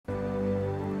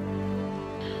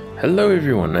Hello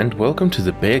everyone and welcome to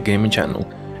the Bear Gaming channel.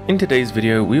 In today's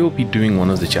video we will be doing one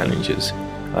of the challenges,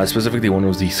 specifically one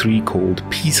of the 3 called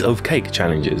Piece of Cake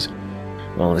challenges.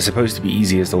 Well, they're supposed to be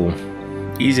easy as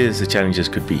the challenges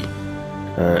could be.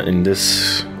 In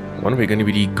this one we're going to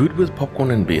be good with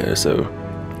popcorn and beer, so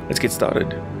let's get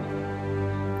started.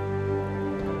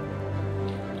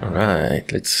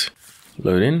 Alright, let's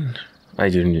load in. I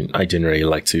generally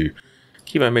like to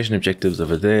keep our mission objectives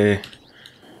over there.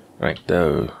 Right,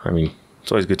 though, I mean,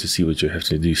 it's always good to see what you have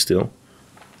to do still.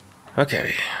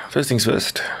 Okay, first things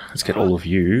first, let's get all of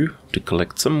you to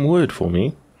collect some wood for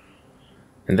me.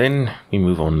 And then we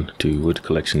move on to wood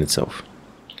collection itself.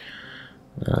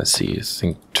 Let's see, I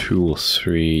think 2 or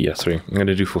 3, yeah 3. I'm going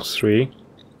to do for 3.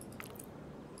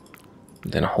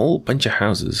 Then a whole bunch of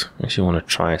houses. I actually want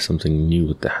to try something new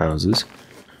with the houses.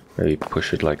 Maybe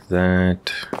push it like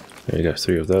that. There you go,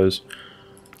 3 of those.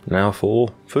 Now for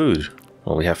food.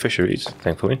 Well, we have fisheries,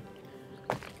 thankfully.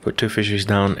 Put 2 fisheries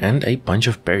down and a bunch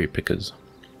of berry pickers.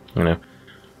 You know,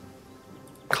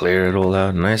 clear it all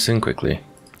out nice and quickly.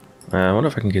 I wonder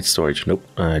if I can get storage. Nope,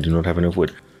 I do not have enough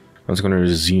wood. I'm just going to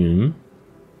resume.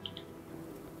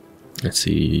 Let's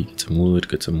see, get some wood,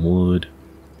 get some wood.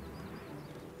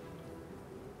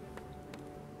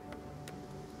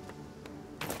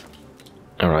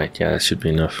 Alright, yeah, that should be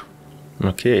enough.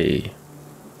 Okay.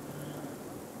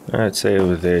 I'd say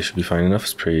over there should be fine enough.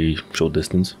 It's pretty short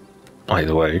distance.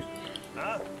 Either way.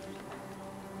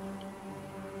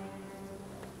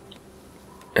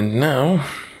 And now,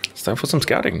 it's time for some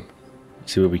scouting.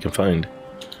 Let's see what we can find.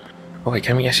 Oh wait,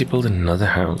 can we actually build another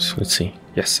house? Let's see.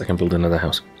 Yes, I can build another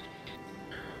house.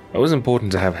 It was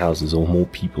important to have houses or more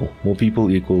people. More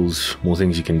people equals more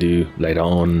things you can do later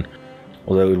on.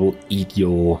 Although it will eat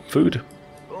your food.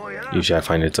 Usually I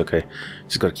find it's okay.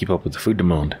 Just gotta keep up with the food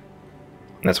demand.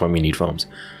 That's why we need farms.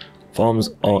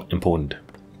 Farms are important.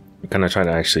 I kind of try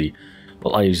to actually,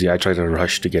 well, I try to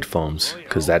rush to get farms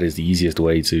because that is the easiest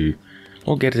way to,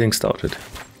 well, get things started.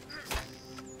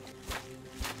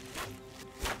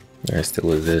 Alright,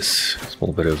 still with this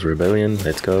small bit of rebellion.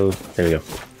 Let's go. There we go.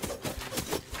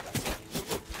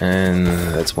 And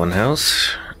that's one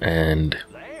house. And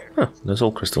oh, there's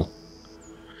Soul Crystal.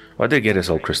 Well, I did get a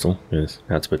Soul Crystal. Yes,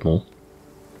 that's a bit more.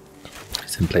 I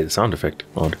didn't play the sound effect.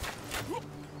 Odd.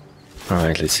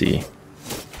 Alright, let's see.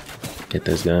 Get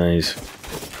those guys.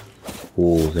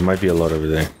 Oh, there might be a lot over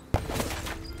there.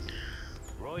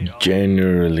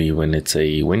 Generally, when it's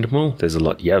a windmill, there's a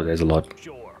lot. Yeah, there's a lot.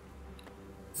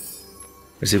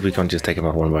 Let's see if we can't just take them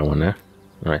out one by one now.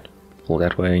 Alright, pull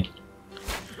that way.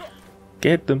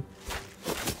 Get them.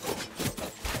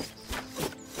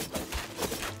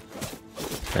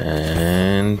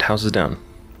 And houses down.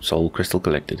 Soul Crystal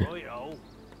collected.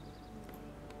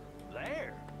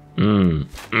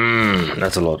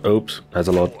 That's a lot. Oops, that's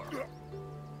a lot.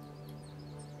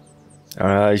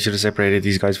 I should have separated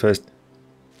these guys first.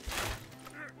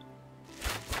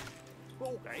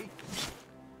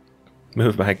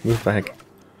 Move back, move back.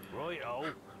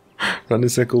 Run in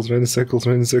circles, run in circles,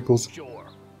 run in circles.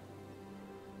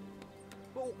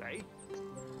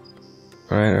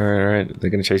 Alright, alright, alright.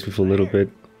 They're gonna chase me for a little bit.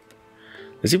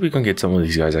 Let's see if we can get some of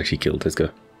these guys actually killed. Let's go.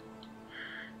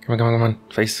 Come on, come on, come on.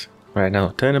 Face. Alright, now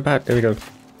turn about. There we go.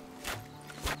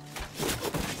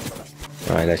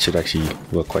 Alright, that should actually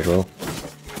work quite well.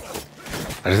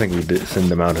 I don't think we did send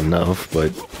them out enough,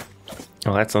 but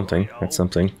oh, that's something. That's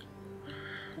something.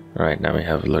 Alright, now we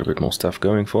have a little bit more stuff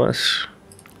going for us.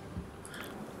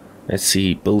 Let's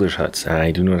see, builder's huts.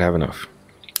 I do not have enough.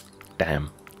 Damn.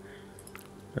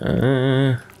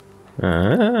 I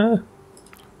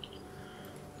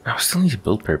still need to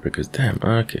build paper because damn.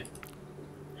 Okay.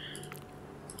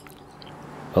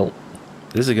 Well,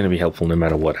 this is going to be helpful no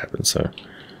matter what happens, so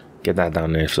get that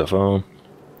down there so far.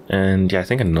 And yeah, I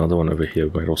think another one over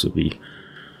here might also be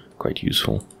quite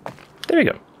useful. There we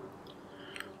go.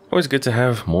 Always good to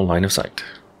have more line of sight.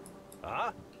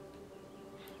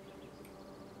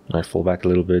 I fall back a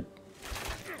little bit.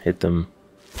 Hit them.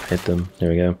 Hit them. There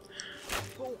we go.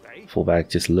 Fall back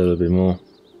just a little bit more.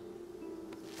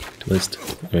 Twist.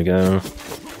 There we go.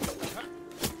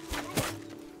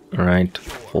 Alright.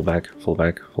 Fall back, fall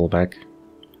back, fall back.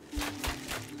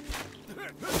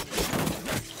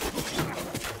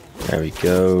 There we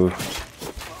go.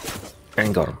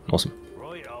 And got him. Awesome.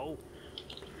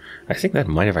 I think that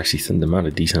might have actually sent them out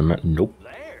a decent amount. Nope.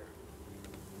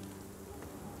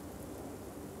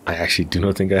 I actually do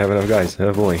not think I have enough guys.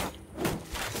 Oh boy.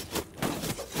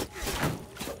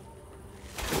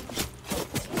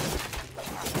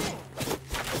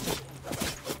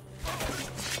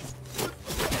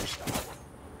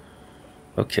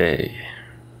 Okay.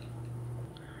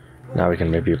 Now we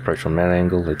can maybe approach from that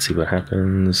angle. Let's see what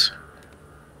happens.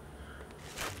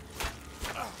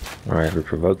 Alright, we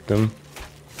provoked them.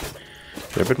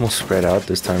 They're a bit more spread out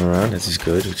this time around. This is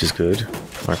good, which is good.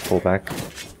 Alright, fall back.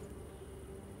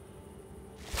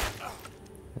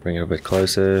 Bring it a bit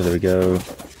closer. There we go.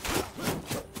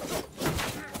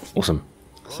 Awesome.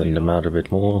 Send them out a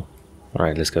bit more.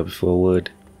 Alright, let's go forward.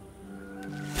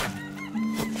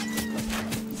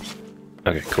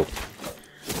 Okay, cool.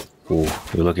 Ooh,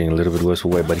 you're looking a little bit worse for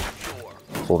wear, buddy.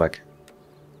 Fall back.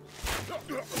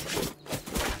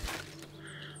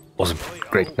 Awesome.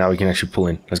 Great. Now we can actually pull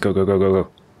in. Let's go, go, go, go,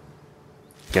 go.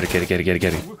 Get it, get it, get it, get it,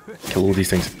 get it. Kill all these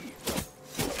things.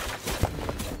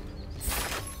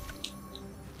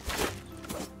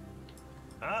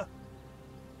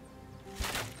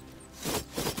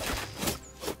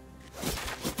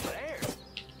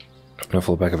 I'm gonna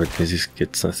fall back a bit because he's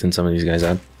thin some of these guys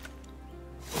out.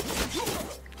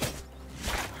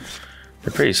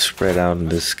 They're pretty spread out in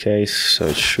this case, so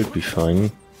it should be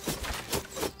fine.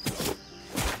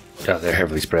 Yeah, they're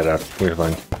heavily spread out. We're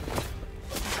fine.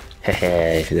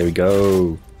 Hey, there we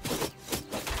go.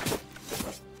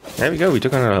 There we go. We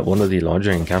took on one of the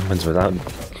larger encampments without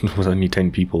with only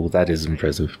 10 people. That is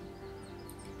impressive.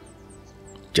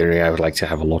 Generally, I would like to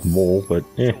have a lot more, but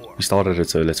yeah, we started it,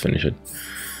 so let's finish it.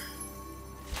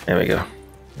 There we go.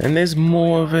 And there's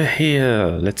more over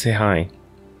here. Let's say hi.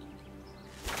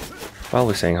 While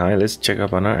we're saying hi, let's check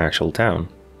up on our actual town.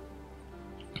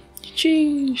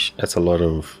 Sheesh. That's a lot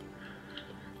of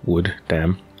wood.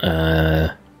 Damn.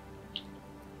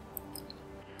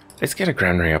 Let's get a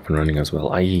granary up and running as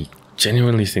well. I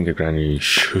genuinely think a granary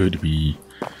should be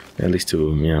at least 2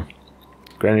 of them, yeah.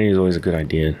 Granary is always a good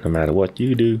idea, no matter what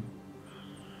you do.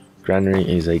 Granary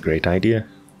is a great idea.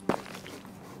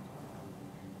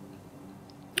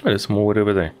 Oh, there's some more wood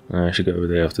over there. I should go over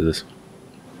there after this.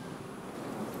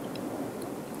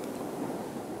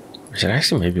 I should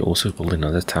actually maybe also build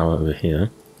another tower over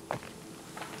here.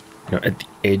 You know, at the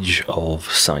edge of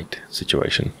sight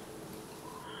situation.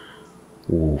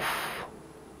 Oof.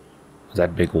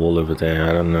 That big wall over there,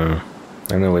 I don't know. I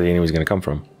don't know where the enemy's going to come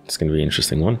from. It's going to be an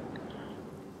interesting one.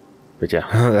 But yeah,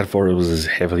 that forest is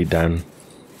heavily down.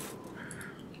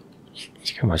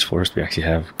 See how much forest we actually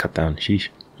have cut down. Sheesh.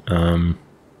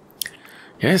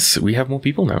 Yes, we have more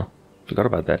people now. Forgot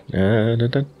about that.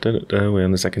 We're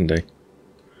on the second day.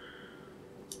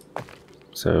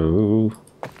 So,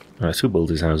 who built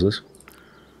these houses?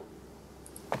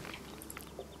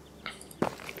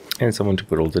 And someone to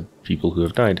put all the people who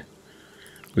have died.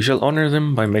 We shall honor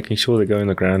them by making sure they go in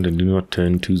the ground and do not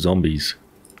turn to zombies.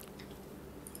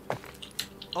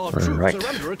 Alright,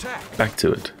 back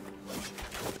to it.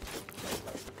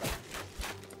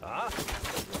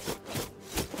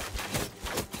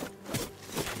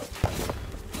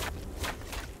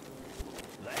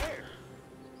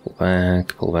 Pull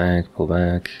back, pull back, pull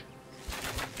back.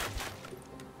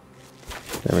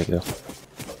 There we go.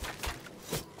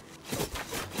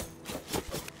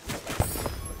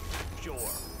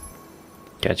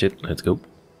 Catch it, let's go.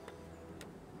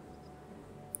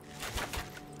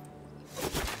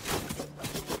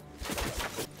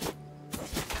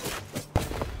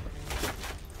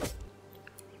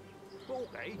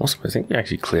 Awesome, I think we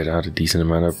actually cleared out a decent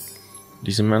amount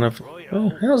of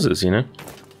houses, you know.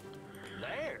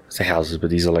 I say houses, but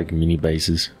these are like mini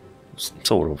bases.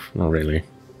 Sort of, not really.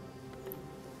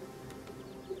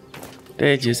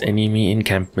 They're just enemy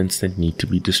encampments that need to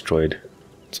be destroyed.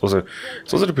 It's also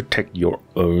to protect your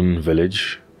own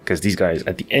village, because these guys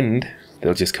at the end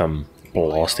they'll just come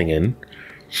blasting in,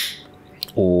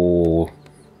 or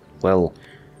well,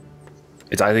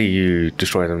 it's either you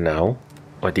destroy them now,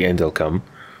 or at the end they'll come,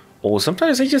 or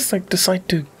sometimes they just like decide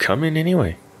to come in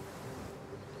anyway.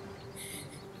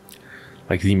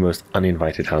 Like the most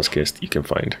uninvited house guest you can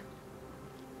find.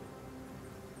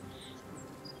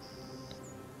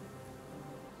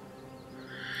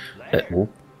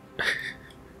 Whoop.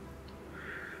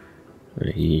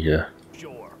 He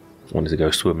wanted to go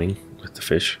swimming with the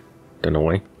fish. Don't know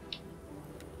why.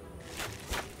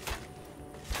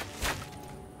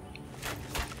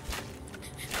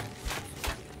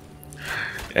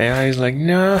 AI is like,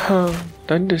 no,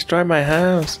 don't destroy my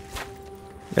house.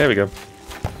 There we go.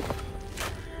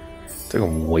 Took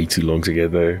them way too long to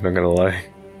get there, not gonna lie.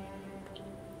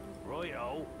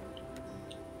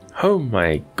 Oh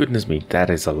my goodness me, that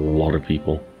is a lot of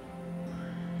people.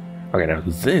 Okay, now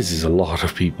this is a lot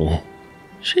of people.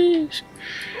 Sheesh.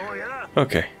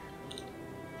 Okay.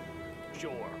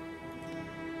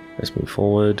 Let's move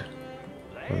forward.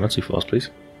 Oh, not too fast, please.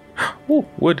 Oh,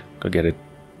 wood. Go get it.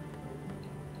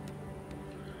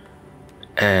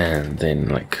 And then,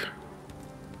 like,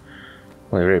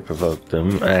 Well, I already provoked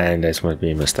them, and this might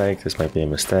be a mistake, this might be a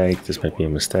mistake, this might be a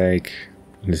mistake.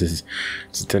 This is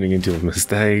turning into a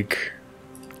mistake.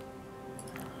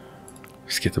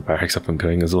 Just get the barracks up and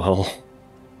going as well.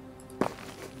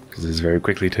 Because it's very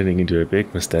quickly turning into a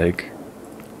big mistake.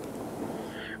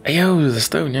 Ayo, the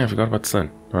stone! Yeah, I forgot about the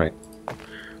stone. Right.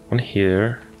 One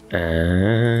here,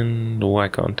 and why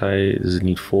can't I? Does it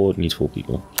need 4? It needs 4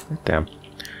 people. Damn.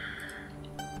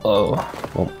 Oh,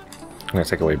 well, I'm gonna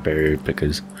take away barrier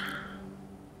pickers.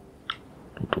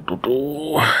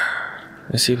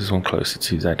 Let's see if there's one closer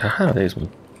to that. Aha, there's one.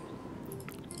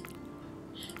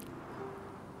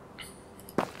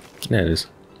 There it is.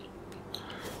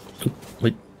 Oop,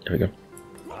 wait, there we go.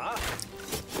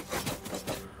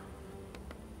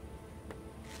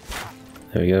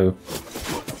 There we go.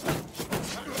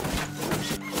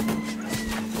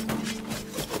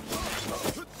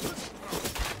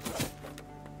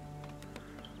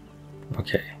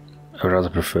 Okay. I would rather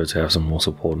prefer to have some more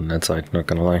support on that side, not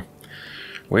gonna lie.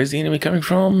 Where's the enemy coming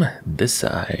from? This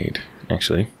side,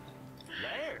 actually.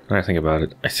 When I think about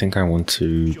it, I think I want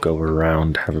to go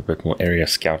around, have a bit more area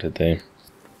scouted there.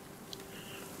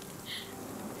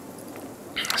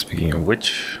 Speaking of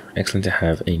which, excellent to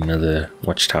have another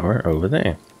watchtower over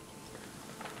there.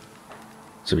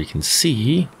 So we can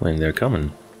see when they're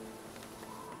coming.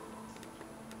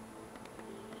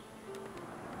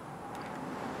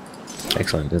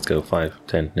 Excellent, let's go. 5,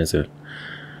 10, let's do it.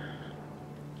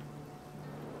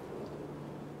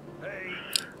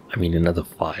 I mean, another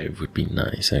 5 would be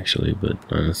nice, actually, but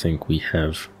I don't think we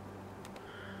have...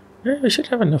 we should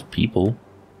have enough people.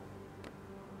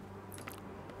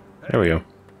 There we go.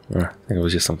 I think it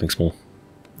was just something small.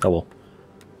 Oh well.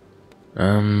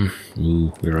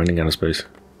 Ooh, we're running out of space.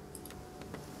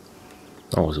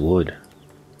 Oh, it was wood.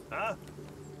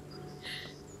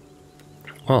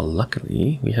 Well,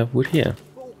 luckily, we have wood here.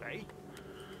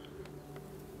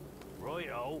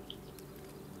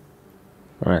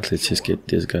 Alright, let's just get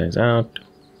these guys out.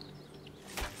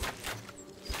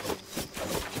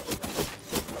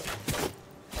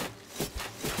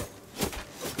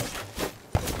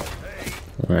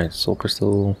 Alright, soul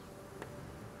crystal.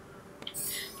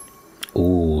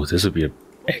 Ooh, this would be an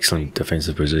excellent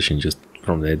defensive position just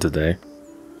from there to there.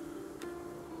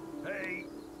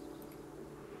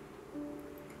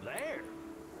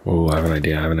 Oh, I have an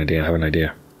idea, I have an idea, I have an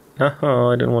idea. Oh,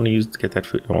 I don't want to use to get that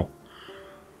food. Oh.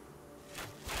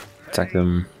 Attack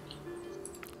them.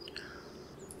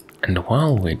 And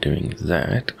while we're doing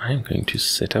that, I'm going to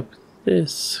set up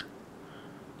this.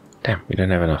 Damn, we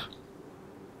don't have enough.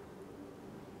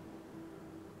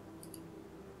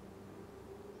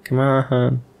 Come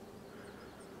on.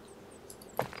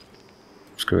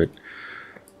 Screw it.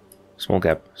 Small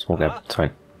gap, it's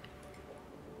fine.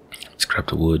 Let's grab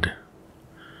the wood.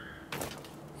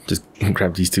 Just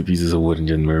grab these 2 pieces of wood and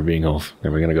then we're being off.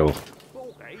 Then we're gonna go.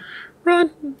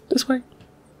 Run! This way.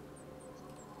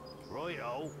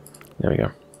 There we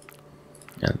go.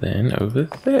 And then over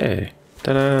there.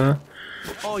 Ta-da!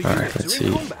 Alright, let's see.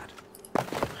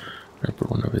 I'll put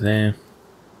one over there.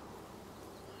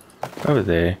 Over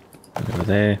there. And over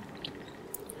there.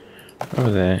 Over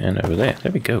there and over there.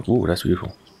 There we go. Ooh, that's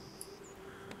beautiful.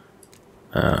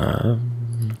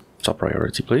 Top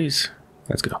priority, please.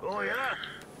 Let's go.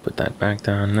 Put that back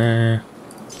down there.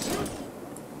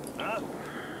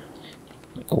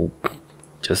 Oh,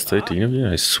 just 13 of you?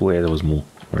 I swear there was more.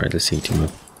 Alright, let's see Timo.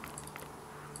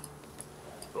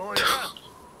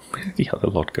 Where did the other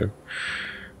lot go?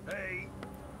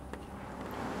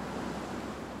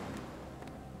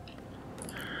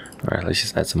 Alright, let's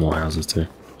just add some more houses too.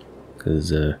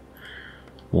 Because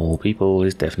more people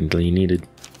is definitely needed.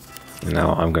 And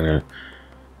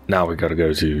now we gotta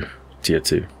go to tier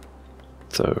 2.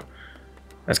 So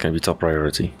that's gonna be top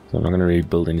priority. So I'm not gonna really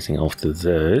build anything after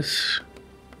this.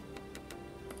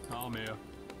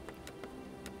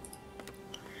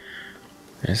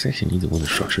 I actually need the wooden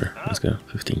structure. Let's go.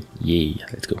 15. Yay,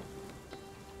 let's go.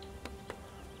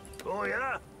 Oh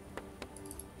yeah.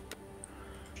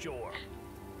 Sure.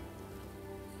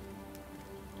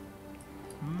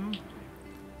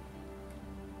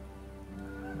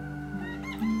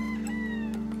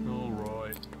 All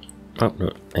right. Oh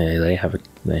no, they have it.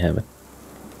 They have it.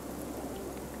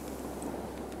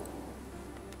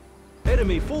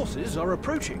 Enemy forces are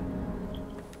approaching.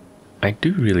 I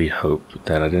do really hope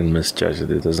that I didn't misjudge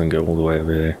it. It doesn't go all the way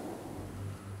over there.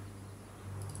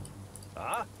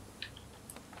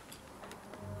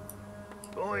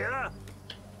 Oh yeah.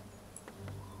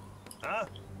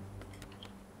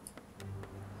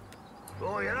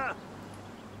 Oh yeah.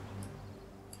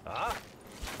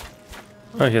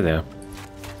 Oh, here they are.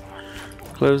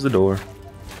 Close the door.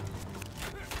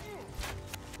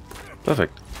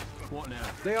 Perfect. What now?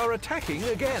 They are attacking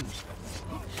again.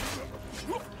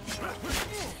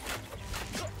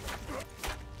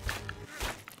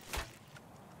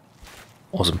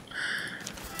 Awesome.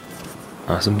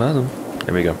 Awesome, awesome.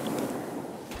 There we go.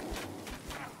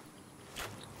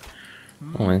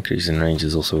 Oh, increase in range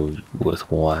is also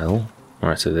worthwhile.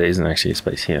 Alright, so there isn't actually a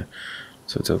space here.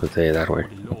 So it's over there that way.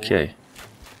 Okay.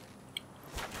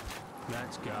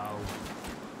 Let's go.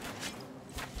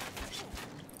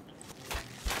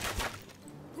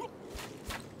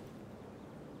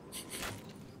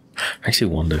 I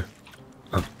actually wonder.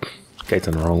 Oh, gate's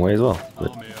on the wrong way as well,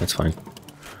 but that's fine.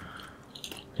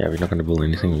 Yeah, we're not going to build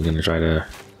anything. We're going to try to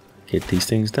get these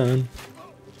things done.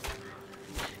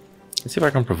 Let's see if I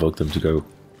can provoke them to go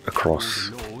across.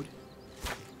 Lord.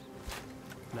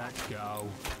 Let's go.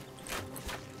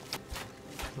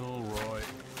 All right.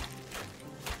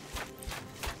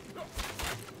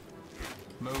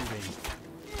 Moving.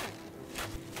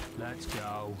 Let's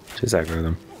go. Just aggro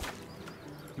them.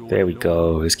 There we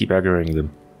go. Let's keep aggroing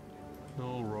them.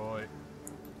 All right.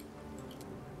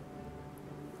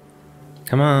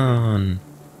 Come on.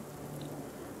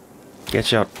 Get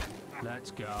shot.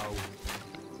 Let's go.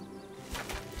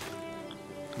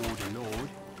 Lordy Lord.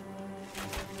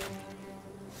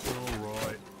 All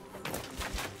right.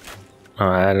 Oh,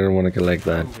 I didn't want to collect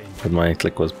that, but my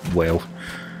click was way off.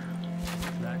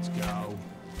 Let's go.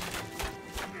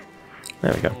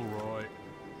 There we go. All right.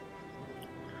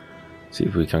 See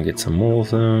if we can get some more of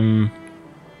them.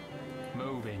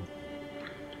 Moving.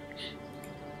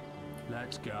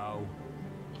 Let's go.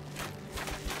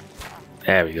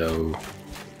 There we go.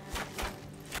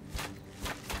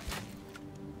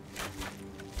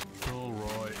 All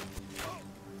right.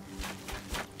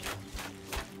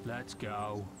 Let's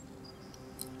go.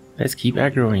 Let's keep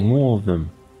aggroing more of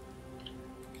them.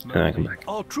 And then I come back.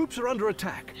 Our troops are under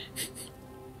attack.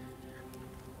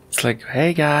 It's like,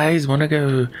 hey guys, wanna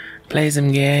go play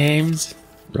some games?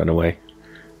 Run away.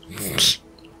 Let's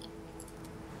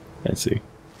see.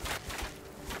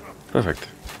 Perfect.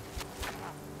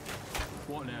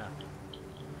 What now?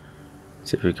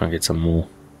 See if we can get some more.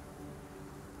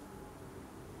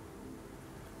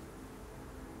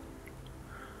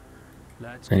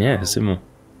 Let's And yeah, go. 3 more.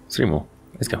 3 more.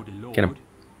 Let's go. Lordy Get them.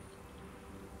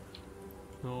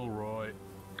 Lord. All right.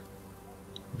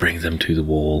 Bring them to the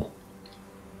wall.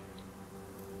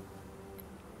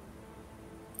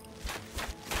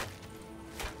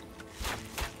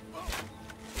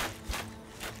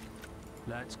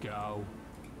 Let's go.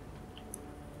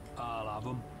 I'll have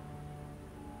them.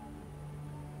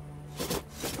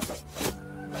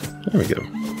 There we go.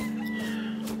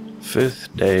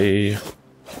 5th day.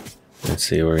 Let's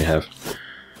see what we have.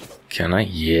 Can I?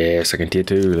 Yes, I can tier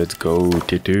 2. Let's go,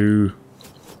 tier 2.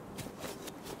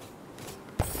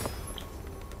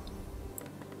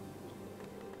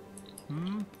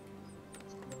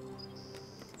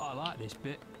 I like this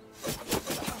bit.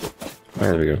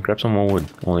 There we go. Grab some more wood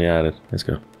while you're at it. Let's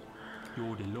go.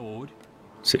 Lordy Lord.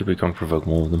 See if we can provoke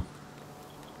more of them.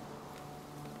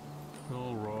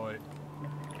 All right.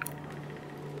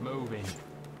 Moving.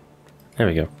 There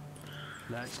we go.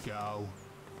 Let's go.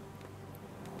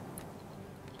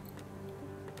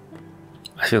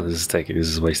 I feel this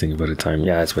is wasting a bit of time.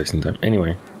 Yeah, it's wasting time.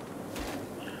 Anyway.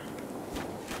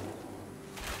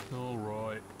 All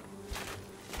right.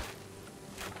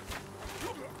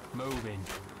 Moving.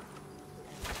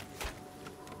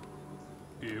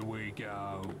 Here we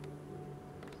go.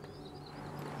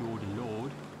 Lordy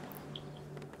Lord.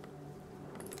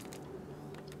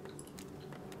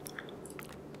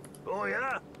 Oh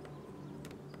yeah?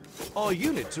 Our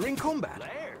units are in combat.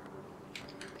 There.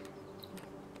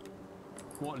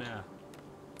 What now?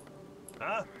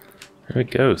 Huh? There we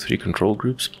go. 3 control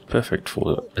groups. Perfect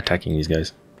for attacking these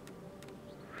guys.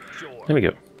 Sure. There we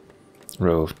go.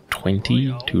 Row of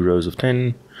 20, 2 rows of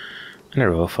 10, and a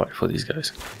row of 5 for these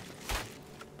guys.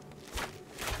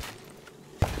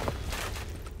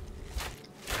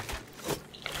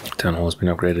 Town hall has been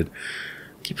upgraded.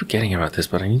 Keep forgetting about this,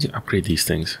 but I need to upgrade these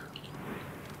things.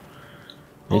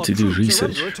 I need Our to do troops are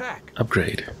research. under attack.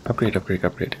 Upgrade.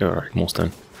 Alright, more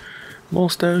stone. More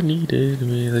stone needed.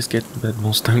 Let's get that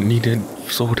more stone needed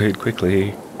sorted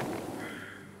quickly.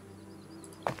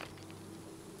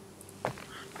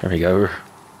 There we go.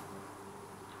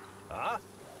 Huh?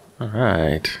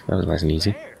 Alright, that was nice and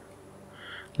easy. There.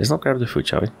 Let's not grab the food,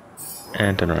 shall we?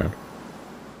 And turn around.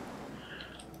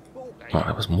 Oh,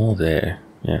 there was more there.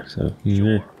 Yeah, so...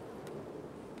 yeah.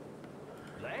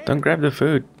 Don't grab the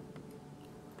food.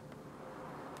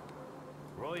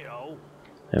 Royo.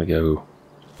 There we go.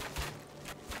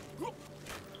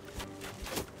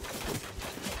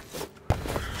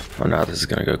 Oh no, this is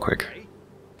gonna go quick.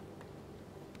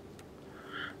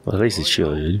 Well, at least it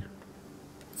should.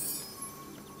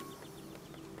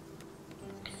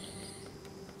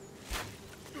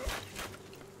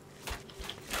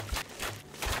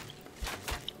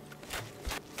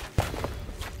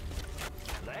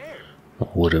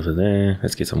 Wood over there.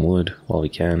 Let's get some wood while we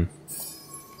can.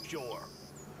 Sure.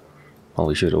 Well,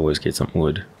 we should always get some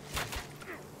wood.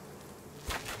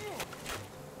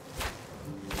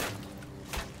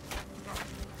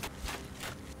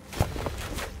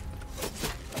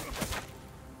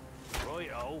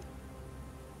 Righto.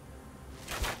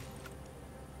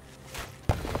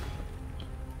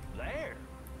 There.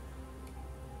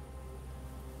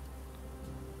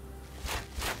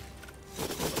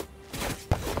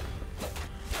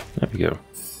 There we go.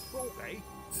 Okay.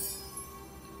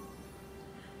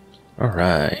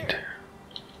 Alright.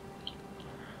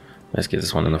 Let's get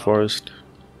this one in the forest.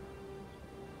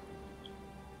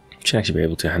 Should actually be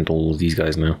able to handle all of these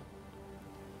guys now.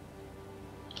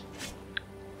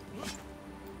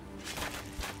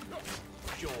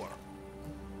 Sure.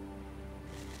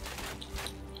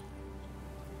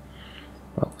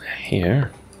 Well,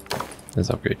 here. Let's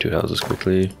upgrade 2 houses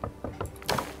quickly.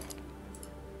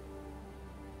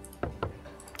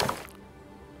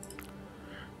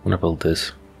 I'm gonna build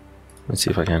this. Let's see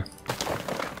if I can.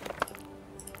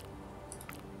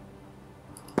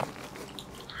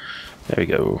 There we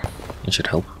go. It should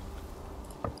help.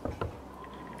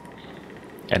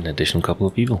 Add an additional couple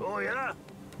of people. Oh yeah.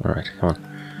 Alright, come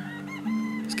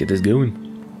on. Let's get this going.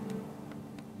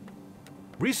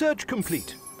 Research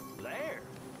complete. There.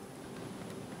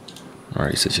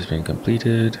 Alright, research has been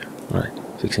completed. Alright,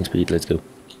 fixing speed, let's go.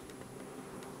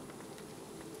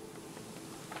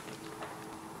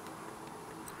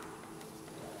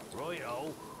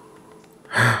 Righto.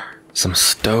 Some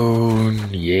stone.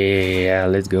 Yeah,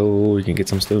 let's go. We can get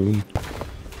some stone.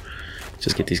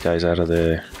 Just get these guys out of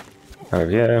here.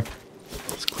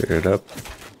 Let's clear it up.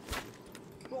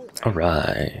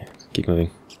 Alright. Keep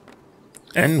moving.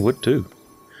 And wood too.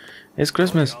 It's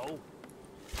Christmas. Righto.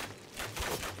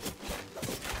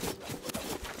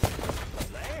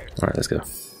 There. Alright, let's go.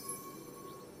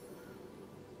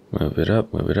 Move it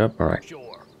up, move it up. Alright.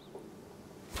 Sure.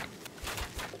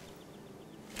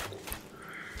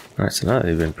 Alright, so now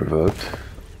they've been provoked.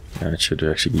 Now it should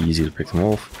actually be easy to pick them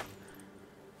off.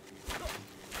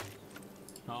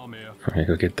 I'm here. Okay,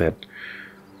 go get that.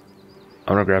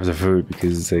 I'm gonna grab the food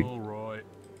because it's like Alright.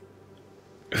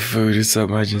 food is so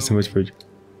much, it's so much food.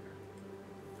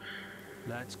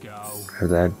 Let's go. Have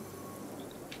that.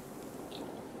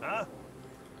 Huh?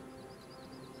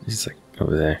 It's like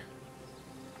over there.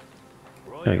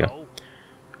 There we go. Righto.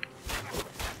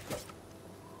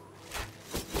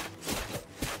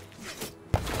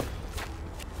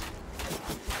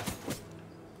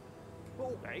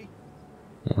 Okay.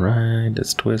 Alright,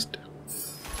 let's twist.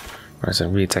 Alright, so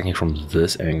I'm really attacking from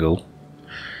this angle.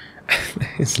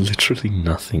 There's literally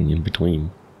nothing in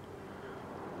between.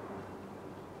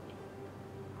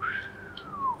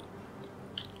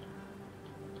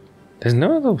 There's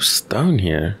no other stone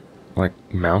here.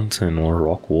 Like mountain or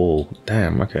rock wall.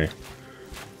 Damn, okay.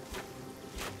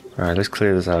 Alright, let's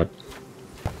clear this out.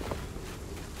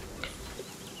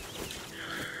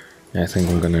 Yeah, I think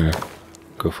I'm gonna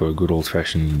go for a good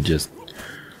old-fashioned just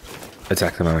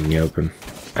attack them out in the open.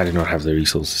 I did not have the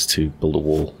resources to build a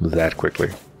wall that quickly.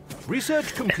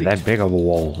 Research complete. That big of a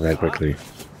wall that quickly.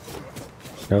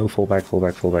 No, fall back, fall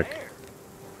back, fall back.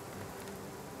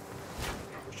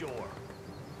 Sure.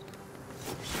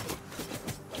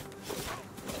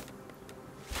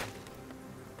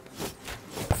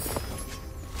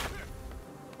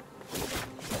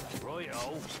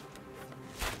 Righto.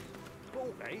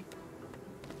 Okay.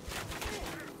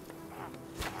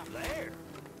 There.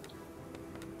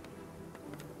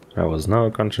 I was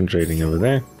not concentrating over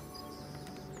there.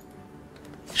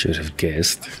 Should have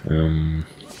guessed. I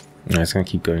was gonna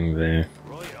keep going there.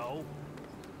 Righto.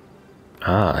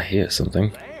 Ah, here's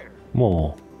something. There.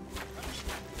 More.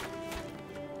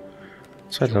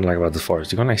 That's what I don't like about the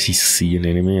forest. You can't actually see an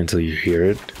enemy until you hear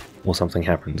it, or something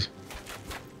happens.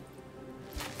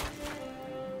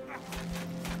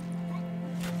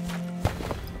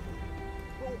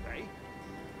 Okay.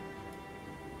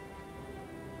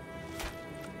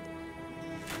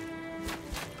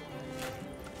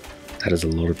 That is a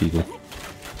lot of people.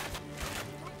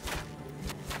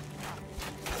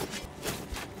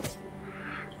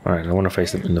 Alright, I want to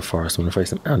face them in the forest. I want to face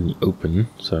them out in the open,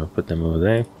 so put them over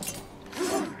there.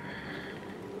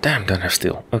 Damn, don't have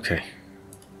steel. Okay.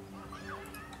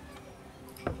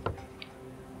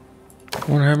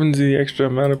 What happened to the extra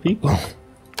amount of people?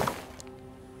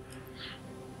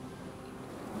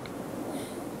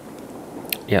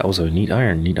 Yeah, also need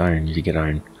iron, need to get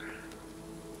iron.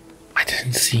 I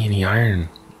didn't see any iron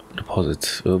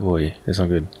deposits. Oh boy, that's not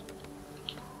good.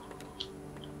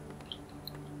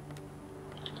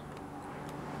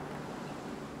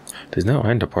 There's no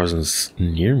iron deposits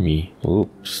near me.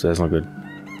 Oops, that's not good.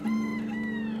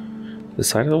 The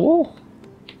side of the wall?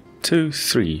 2,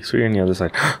 3. 3 on the other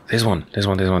side. There's one.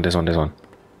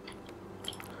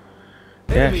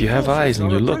 Yeah, if you have eyes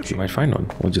and you look, you might find one.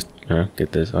 We'll just,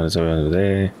 get this. Oh, it's over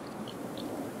there.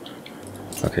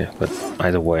 Okay, but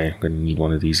either way, I'm gonna need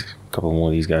one of these, a couple more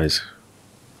of these guys.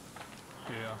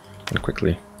 Yeah. And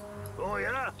quickly. Oh,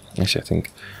 yeah? Actually, I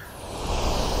think.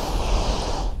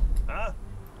 Huh?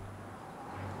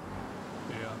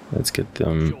 Yeah. Let's get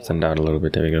them thinned out a little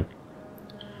bit. There we go.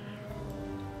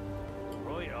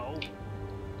 Right-o.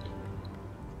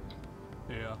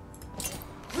 Yeah.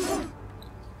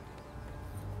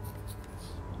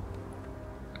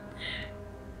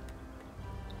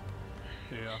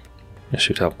 Yeah. It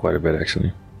should help quite a bit,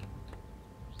 actually.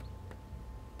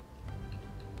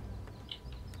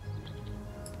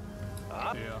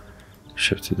 Yeah.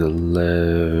 Shift to the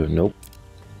left. Nope.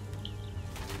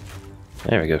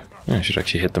 There we go. Yeah, I should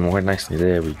actually hit them quite nicely.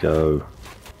 There we go.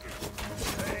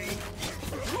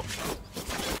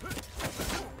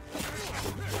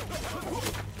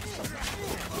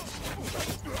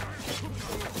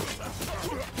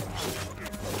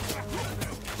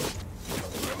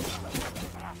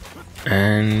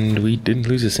 And we didn't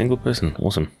lose a single person.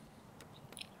 Awesome.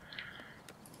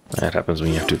 That happens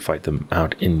when you have to fight them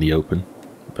out in the open,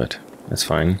 but that's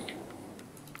fine.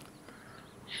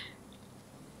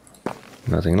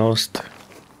 Nothing lost.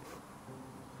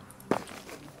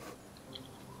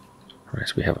 Alright,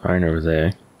 so we have iron over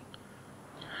there.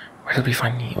 Where did we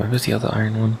find the... Where was the other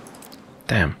iron one?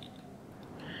 Damn.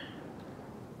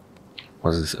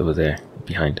 Was this over there?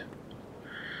 Behind.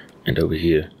 And over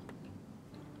here.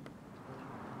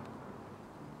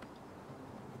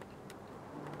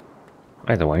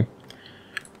 Either way.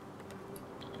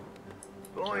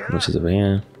 Oh, yeah? Which is over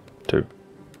here? 2.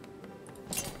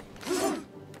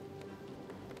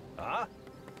 Huh?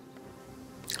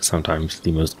 Sometimes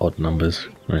the most odd numbers,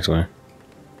 I swear.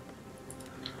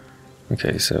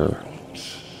 Okay, so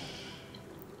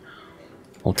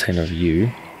all 10 of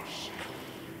you.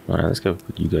 Alright, let's go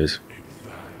with you guys.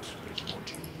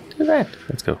 Look at that.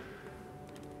 Let's go.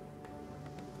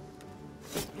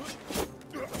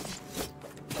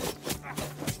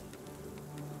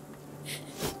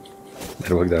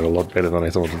 That worked out a lot better than I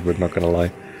thought it would, not gonna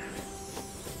lie.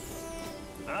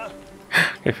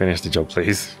 Okay, finish the job,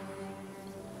 please.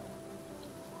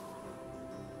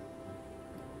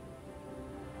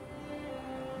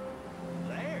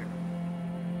 There.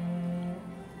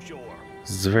 Sure.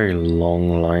 This is a very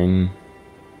long line.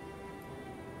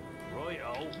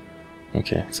 Right-o.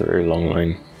 Okay, it's a very long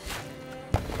line.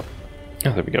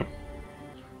 Oh, there we go.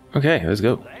 Okay, let's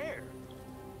go. There.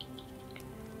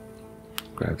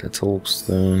 Grab that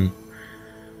soulstone.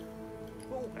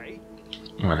 Okay.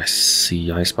 What I see,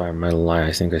 I spy metal eye.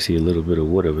 I think I see a little bit of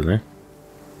wood over there.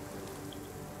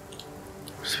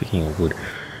 Speaking of wood,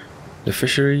 the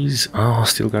fisheries are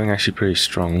still going actually pretty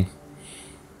strong.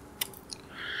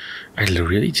 I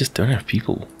really just don't have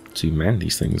people to man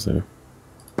these things though.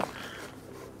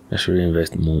 I should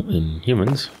invest more in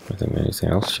humans. I think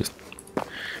anything else, just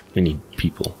we need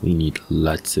people. We need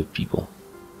lots of people.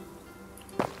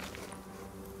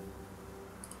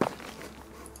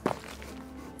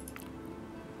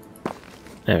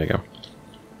 There we go.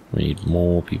 We need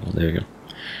more people. There we go.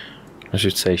 I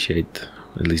should satiate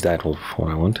at least that of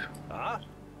what I want. Huh?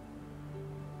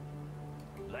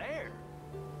 There.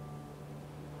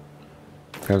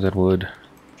 Grab that wood.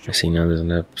 I see now there's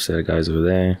another set of guys over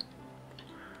there.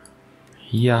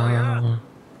 Yeah.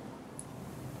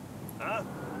 Huh?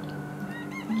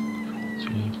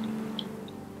 3.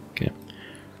 Okay.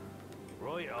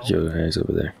 Right-o. Joe guys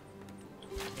over there.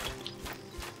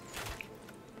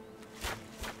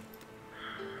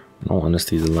 In all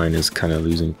honesty, the line is kind of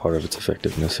losing part of its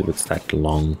effectiveness if it's that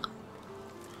long.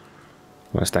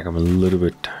 I'm gonna stack them a little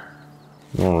bit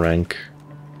more rank.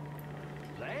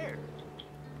 There.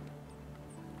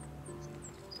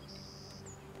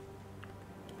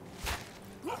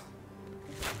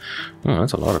 Oh,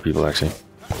 that's a lot of people actually.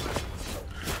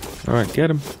 Alright, get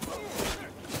him.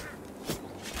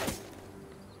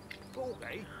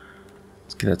 Okay.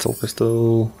 Let's get that soul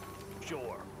pistol.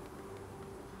 Sure.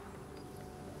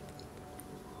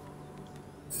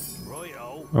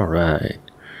 Right-o. Alright.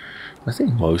 I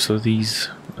think most of these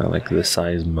are like this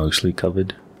size mostly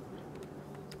covered.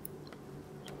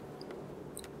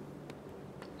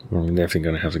 We're definitely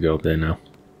gonna have to go up there now.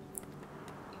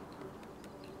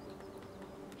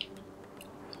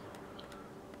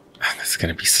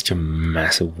 gonna be such a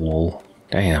massive wall.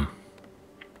 Damn.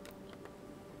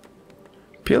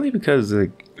 Purely because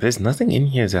like, there's nothing in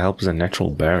here to help as a natural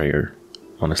barrier,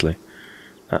 honestly.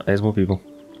 There's more people.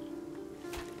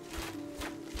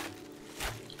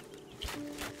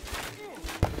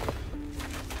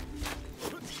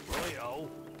 Righto.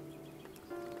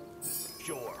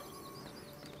 Sure.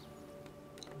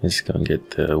 Let's go and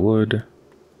get the wood.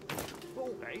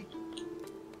 Okay.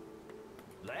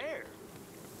 There.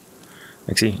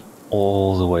 Like, see,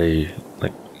 all the way,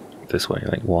 like, this way.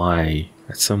 Like, why?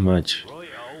 That's so much. Righto.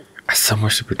 That's so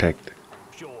much to protect.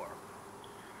 Sure.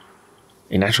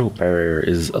 A natural barrier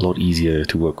is a lot easier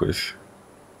to work with.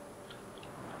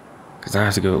 Because I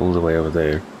have to go all the way over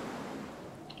there.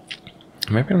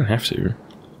 Maybe I don't have to.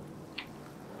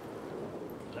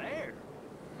 There.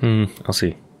 I'll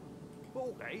see.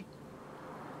 Okay.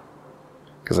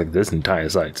 Because, like, this entire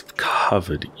site's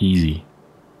covered easy.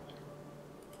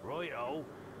 Righto.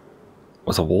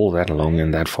 With a wall that long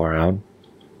and that far out,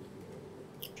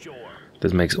 Sure.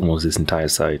 this makes almost this entire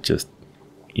site just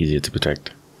easier to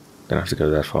protect. Don't have to go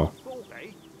that far.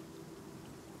 Okay.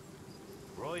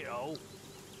 Righto.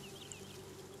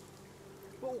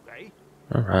 Okay.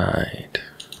 Alright.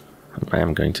 I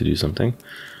am going to do something.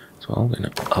 So I'm going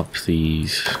to up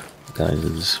these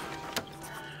guys.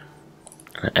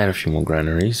 Add a few more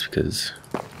granaries because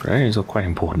granaries are quite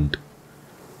important.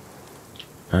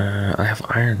 I have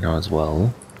iron now as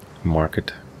well.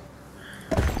 Market.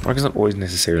 Market's not always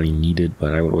necessarily needed,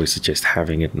 but I would always suggest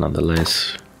having it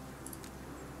nonetheless.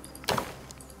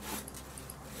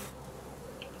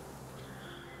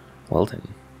 Well then.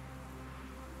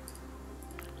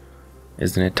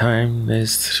 Isn't it time?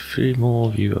 There's 3 more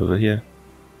of you over here.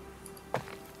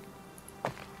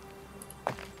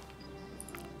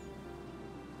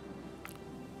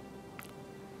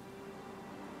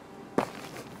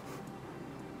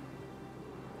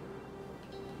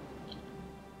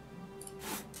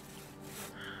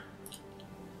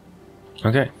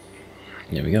 Okay,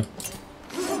 here we go.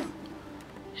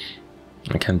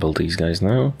 I can build these guys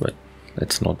now, but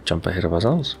let's not jump ahead of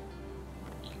ourselves.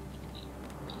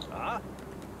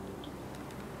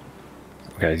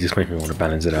 Okay, it just makes me want to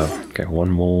balance it out. Okay, 1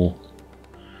 more.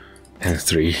 And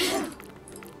 3.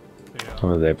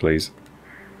 Over there, please.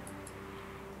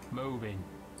 Moving.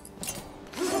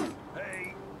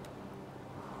 Hey.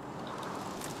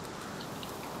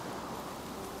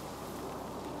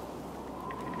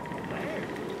 There.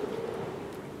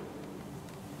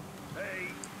 Hey.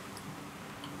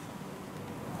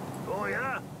 Oh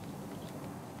yeah.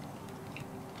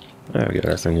 There we go,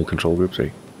 that's the new control group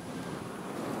 3.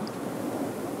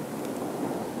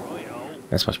 Righto.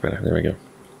 That's much better, there we go.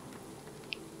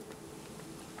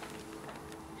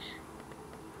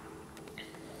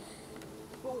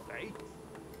 Okay.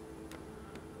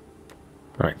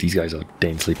 Alright, these guys are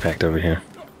densely packed over here.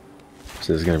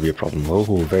 So there's going to be a problem. Oh,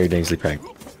 very densely packed.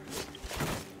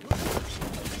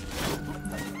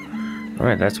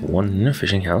 Alright, that's 1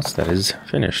 fishing house that is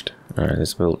finished. Alright,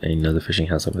 let's build another fishing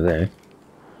house over there.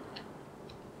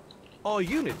 Our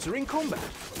units are in combat.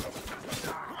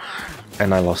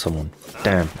 And I lost someone.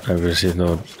 Damn, I really should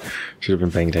have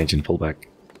been paying attention. Pull back.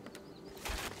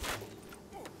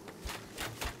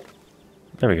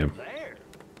 There we go. There.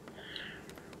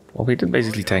 Well, we did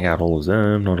basically take out all of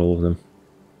them. Not all of them.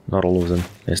 Not all of them.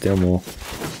 There's still more.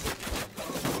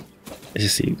 Let's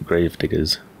just see the grave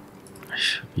diggers. I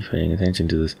should be paying attention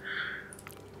to this.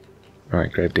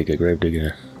 Alright, grave digger, grave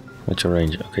digger. What's your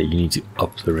range? Okay, you need to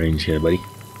up the range here, buddy.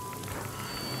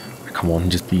 Come on,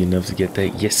 just be enough to get there.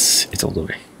 Yes, it's all the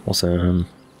way. Awesome.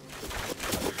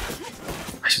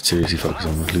 I should seriously focus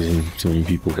on not losing too many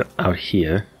people out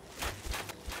here.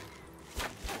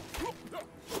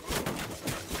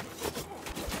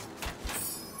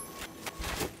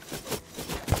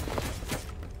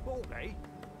 Okay.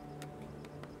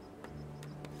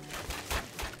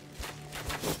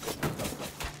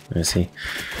 I see.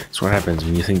 That's what happens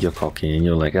when you think you're cocky and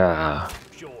you're like, ah,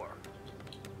 Sure.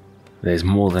 there's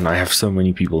more than I have so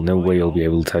many people. No way you'll be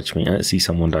able to touch me. I see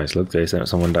someone dies. Look, there's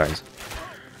someone dies.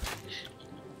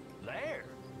 There.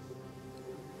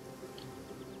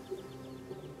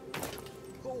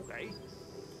 Okay.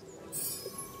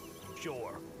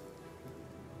 Sure.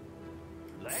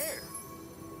 There.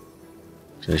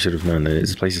 So I should have known that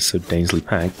this place is so densely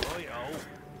packed Righto.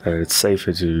 that it's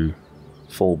safer to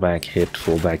fall back,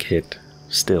 hit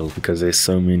still because there's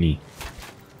so many.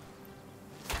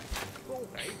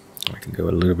 Okay. I can go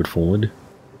a little bit forward.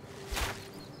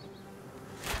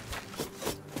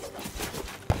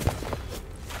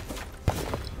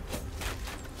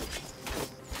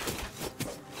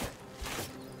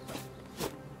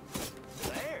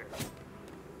 There.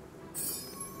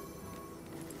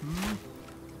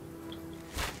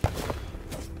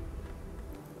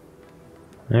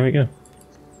 There we go.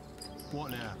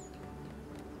 What now?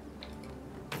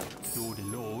 You're the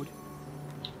Lord.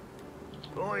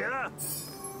 Oh, yeah?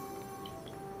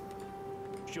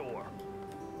 Sure.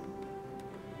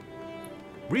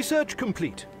 Research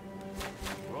complete.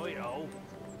 Righto.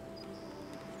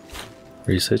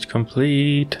 Research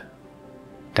complete.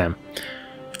 Damn.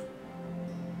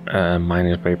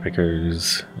 Miners, berry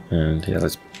pickers, and yeah,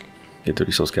 let's get the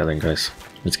resource gathering, guys.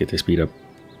 Let's get this speed up.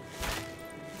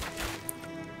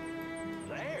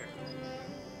 There.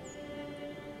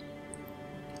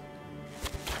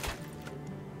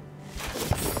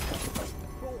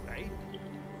 Okay.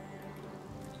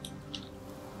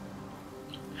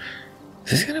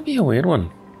 This is gonna be a weird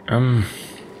one. I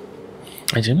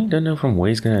genuinely don't know from where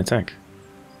he's gonna attack.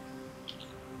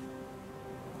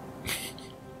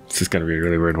 This is gonna be a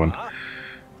really weird one.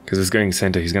 Because it's going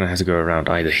center, he's gonna have to go around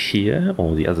either here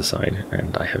or the other side,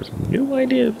 and I have no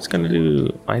idea if it's gonna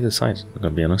do either side, I'm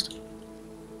gonna be honest.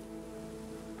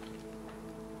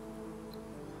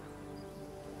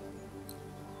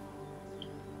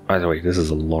 By the way, this is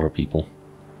a lot of people.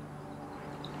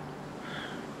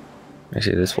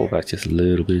 Actually, let's fall back just a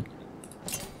little bit.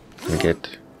 There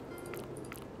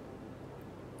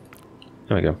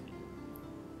we go.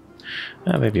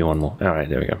 Maybe one more. Alright,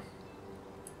 there we go.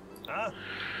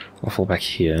 We'll fall back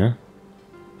here.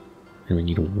 And we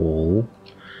need a wall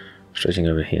stretching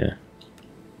over here.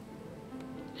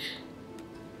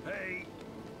 Hey.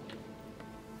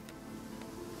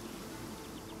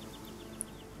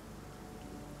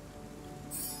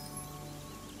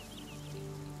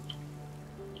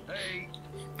 Hey.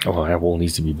 Oh, that wall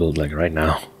needs to be built like right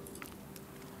now.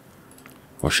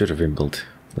 Or should have been built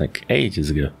like ages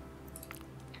ago.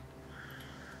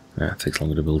 It takes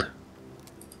longer to build.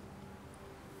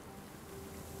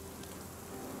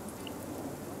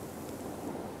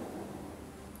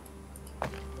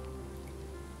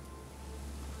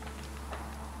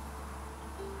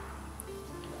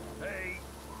 Hey.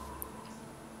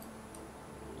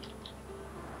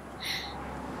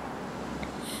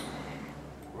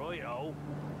 Righto.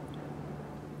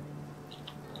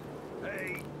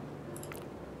 Hey.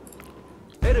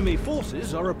 Enemy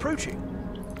forces are approaching.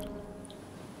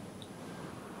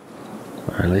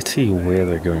 Alright, let's see where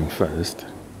they're going first.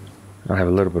 I have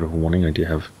a little bit of a warning, I do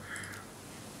have...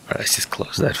 Alright, let's just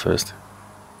close that first.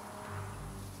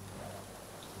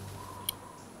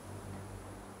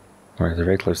 Alright, they're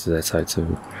very close to that side,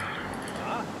 so...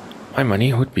 my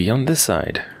money would be on this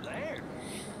side. There.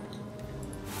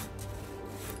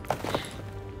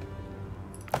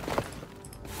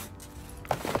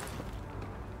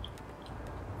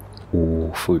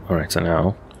 Ooh, food. Alright,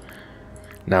 so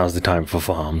now's the time for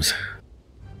farms.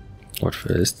 But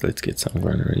first, let's get some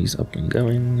granaries up and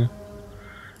going.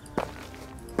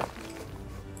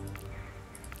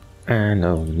 And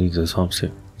oh, we need those farms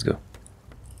too. Let's go.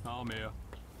 I'm here.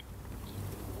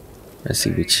 Let's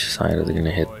see which side are they gonna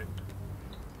hit.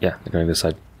 Yeah, they're going this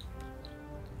side.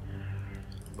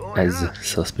 Oh, As yeah?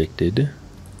 suspected.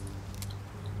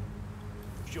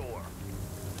 Sure.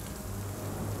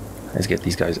 Let's get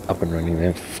these guys up and running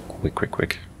there.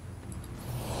 Quick.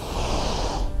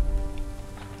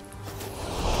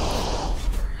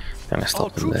 Gonna Our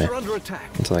stop them troops there are under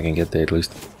attack. until I can get there at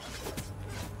least.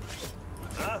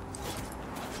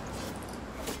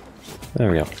 There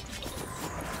we go.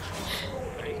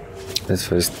 Let's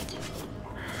first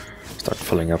start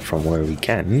filling up from where we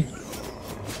can.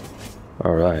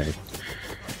 Alright.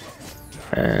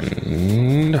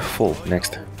 And full.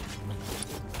 Next.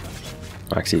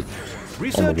 Actually,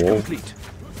 Research wall. complete.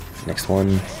 next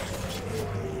one.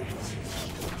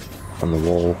 On the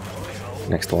wall.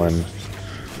 Next one.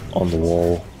 On the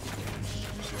wall.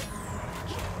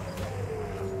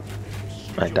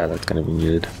 I doubt that's gonna be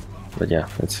needed. But yeah,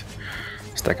 let's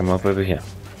stack them up over here.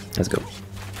 Let's go.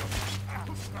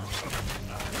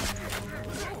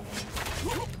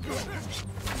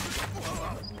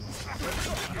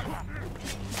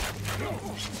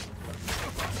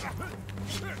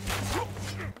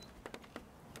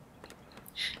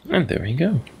 And there we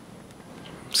go.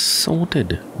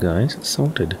 Sorted, guys.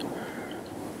 Sorted.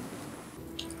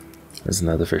 There's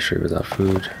another fishery without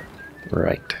food.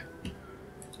 Right.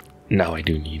 Now I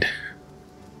do need.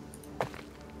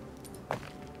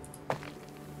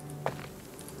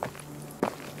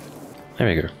 There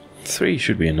we go. 3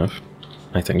 should be enough.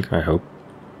 I think, I hope.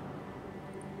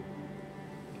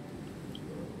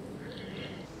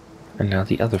 And now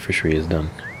the other fishery is done.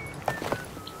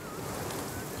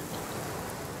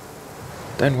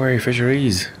 Don't worry,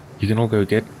 fisheries. You can all go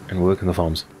get and work in the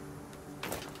farms.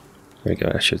 There we go,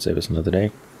 that should save us another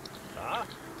day.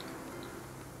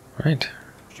 Right.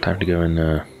 Time to go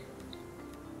and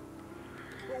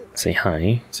say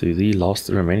hi to the last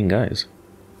remaining guys.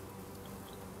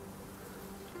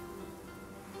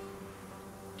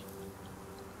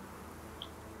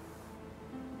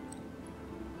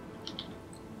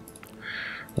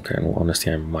 Okay, in all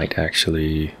honesty, I might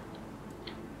actually...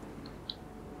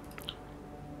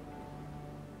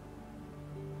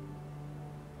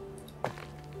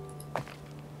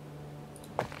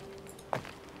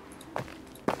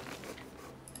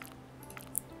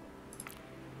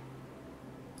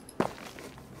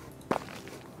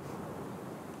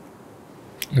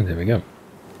 And there we go.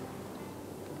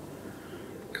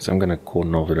 Because I'm going to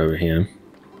cordon off it over here.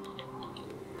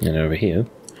 And over here.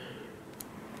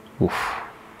 Oof.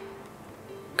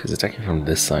 Because attacking from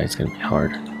this side is going to be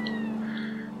hard.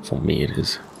 For me it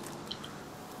is.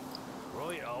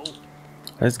 Righto.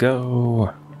 Let's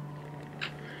go!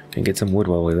 Can get some wood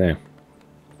while we're there.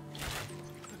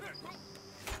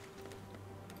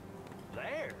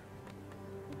 There.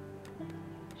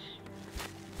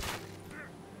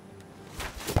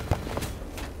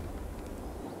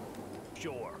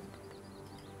 Sure.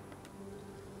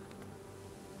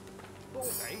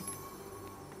 Okay.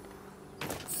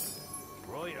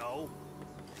 Righto.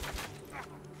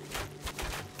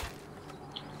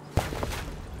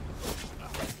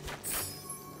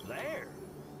 There.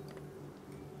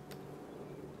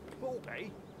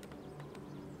 Okay.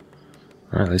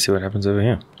 Alright, let's see what happens over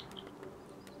here.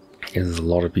 Yeah, there's a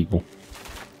lot of people.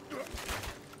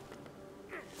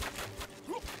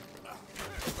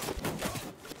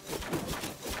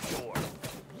 Sure.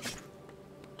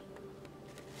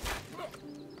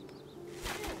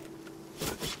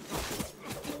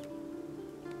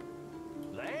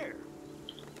 There.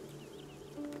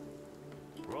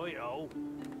 Righto.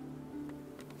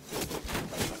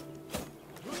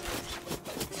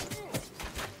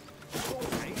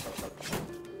 Okay.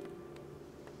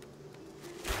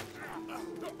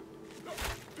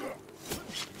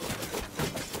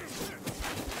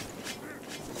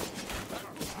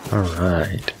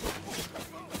 Alright.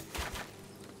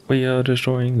 We are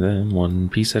destroying them one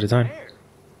piece at a time. There.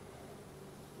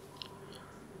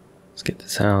 Let's get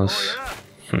this house.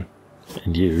 Yeah.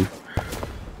 And you.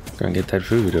 Go and get that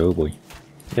food, oh boy.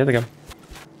 Yeah, they go.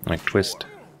 Like twist.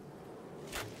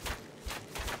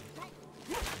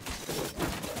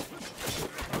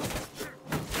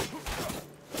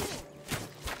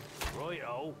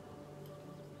 Righto.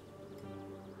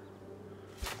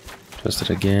 Twist it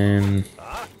again.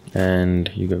 Ah. And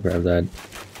you go grab that.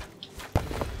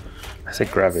 I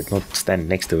said grab it, not stand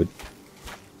next to it.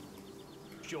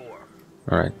 Sure.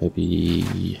 Alright,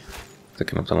 maybe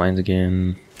clicking up the lines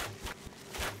again.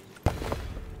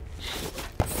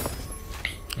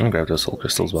 And grab those soul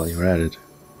crystals while you're at it.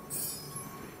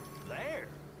 There.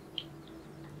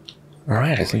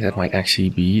 Alright, I think that might actually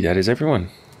be... That is everyone.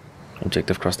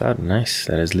 Objective crossed out. Nice.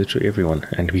 That is literally everyone.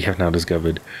 And we have now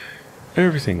discovered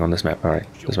everything on this map. Alright,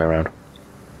 this way around.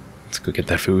 Let's go get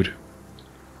that food.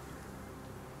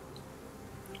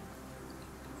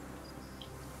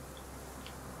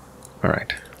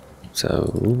 Alright.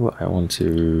 So, I want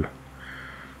to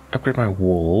upgrade my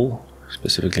wall,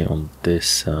 specifically on this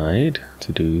side,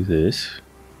 to do this.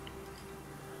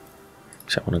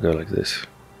 So I want to go like this.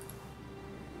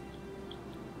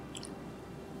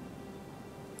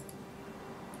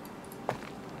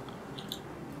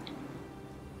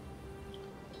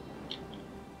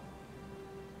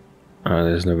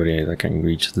 There's nobody that can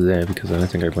reach there because I don't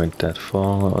think I went that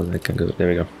far. Oh, they can go. There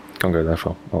we go. Can't go that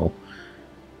far. Oh.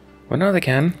 Well, now they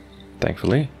can,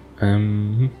 thankfully.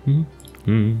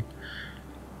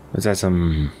 Let's add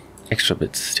some extra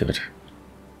bits to it.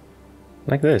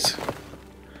 Like this.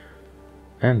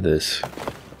 And this.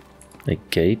 A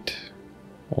gate.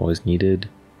 Always needed.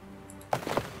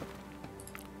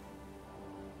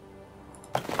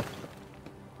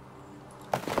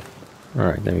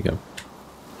 Alright, there we go.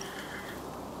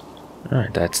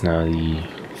 Alright, that's now the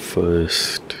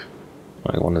first,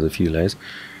 like one of the few layers.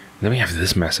 And then we have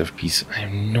this massive piece. I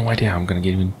have no idea how I'm gonna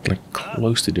get even like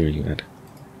close to doing that.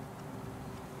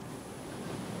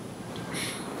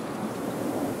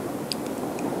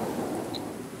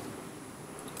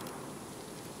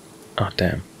 Oh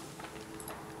damn.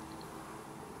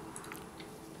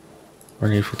 We're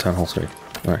needed for town hall 3.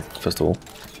 Alright, first of all,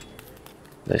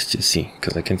 let's just see,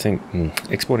 because I can think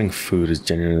exporting food is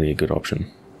generally a good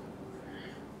option.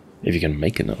 If you can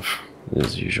make enough,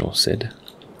 as usual said.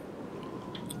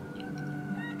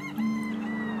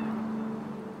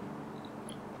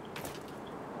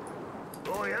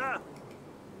 Oh yeah.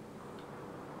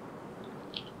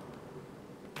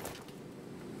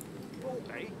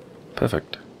 Okay.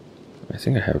 Perfect. I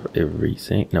think I have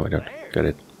everything. No, I don't. Got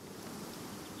it.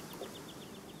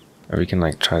 Or we can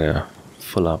like try to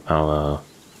fill up our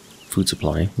food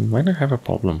supply. We might not have a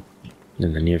problem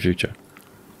in the near future.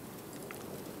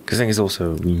 Because the thing is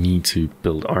also, we need to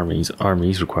build armies.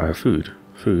 Armies require food.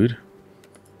 Food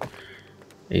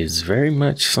is very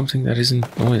much something that isn't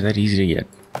always that easy to get.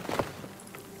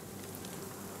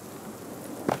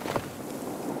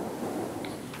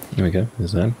 There we go,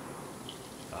 there's that.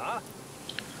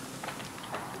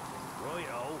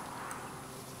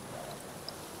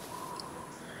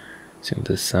 See on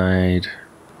this side,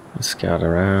 let's scout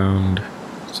around,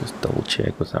 let's just double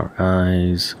check with our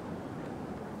eyes.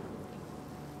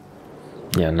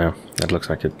 Yeah, no, that looks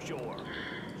like it.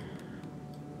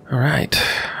 Alright,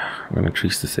 I'm gonna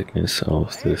increase the thickness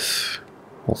of this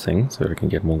whole thing so I can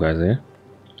get more guys there.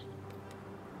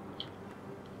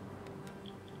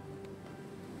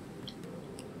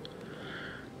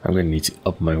 I'm gonna need to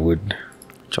up my wood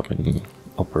chopping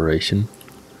operation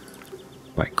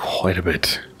by quite a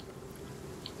bit.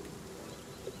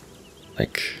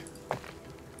 Like,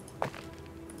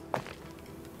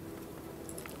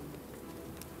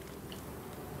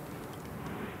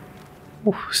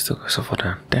 ooh, still got so far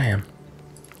down. Damn.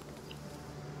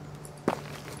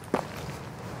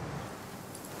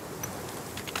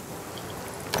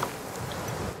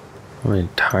 I'm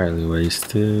entirely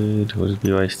wasted. Would it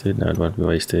be wasted? No, it won't be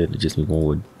wasted. It just needs more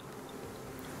wood.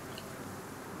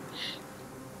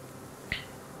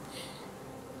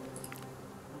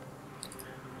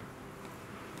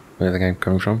 Where the game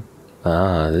coming from?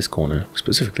 Ah, this corner.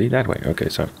 Specifically that way. Okay,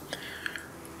 so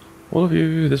all of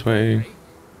you this way.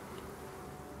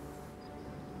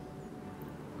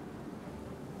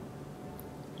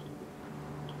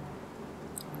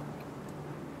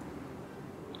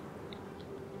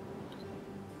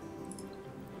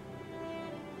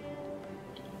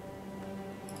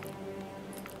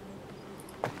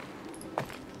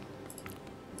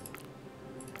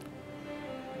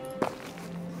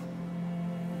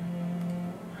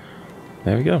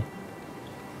 There we go.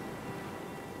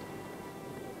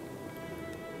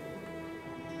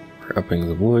 We're upping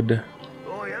the wood.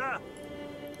 Oh yeah.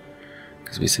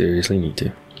 Because we seriously need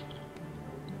to.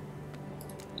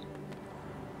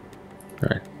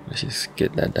 Alright, let's just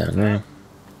get that down there.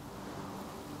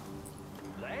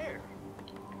 There.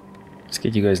 Let's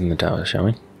get you guys in the tower, shall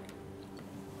we?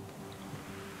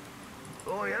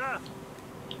 Oh yeah.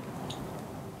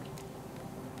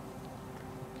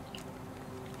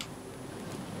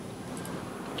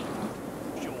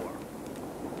 Sure.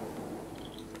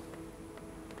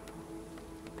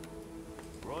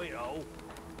 Righto.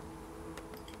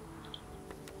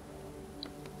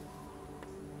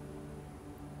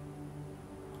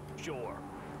 Sure.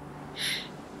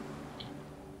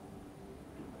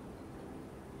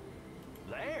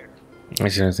 There. I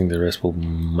just don't think the rest will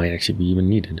might actually be even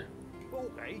needed.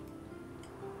 Okay.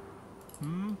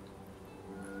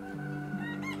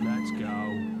 Let's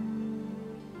go.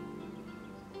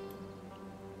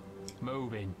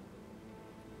 Moving.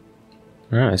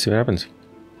 Alright, let's see what happens.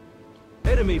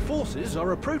 Enemy forces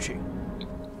are approaching.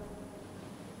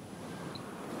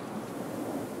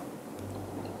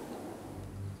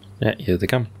 Yeah, here they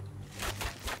come.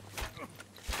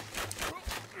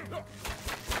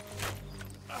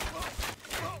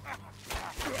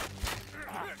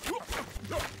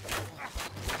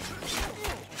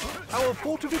 Our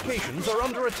fortifications are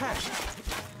under attack.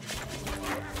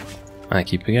 I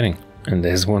keep forgetting. And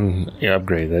there's one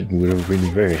upgrade that would have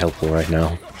been very helpful right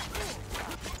now.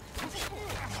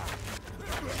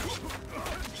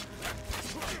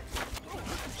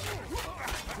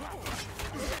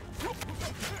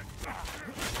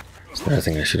 So I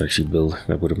think I should actually build.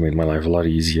 That would have made my life a lot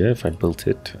easier if I built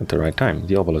it at the right time.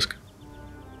 The obelisk.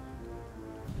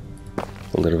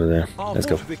 Build it over there. Our Let's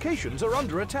go. fortifications are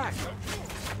under attack.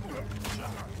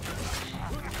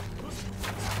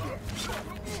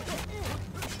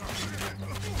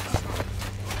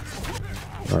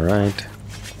 Alright.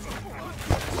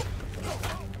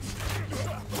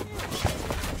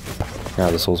 Now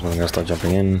the swordsman are gonna start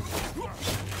jumping in.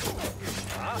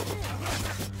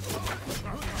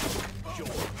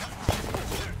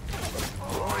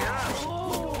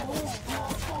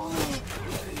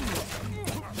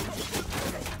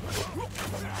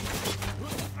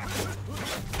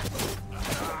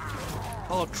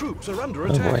 Our troops are under Oh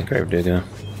boy, attack. Gravedigger.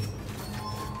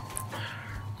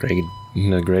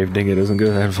 No, Gravedigger doesn't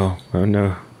go that far. Oh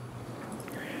no.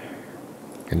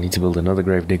 I need to build another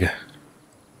Gravedigger.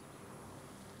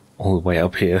 All the way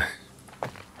up here.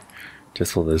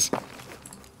 Just for this.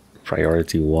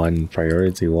 Priority one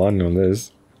on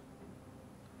this.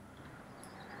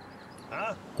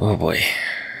 Oh boy.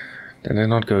 That did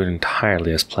not go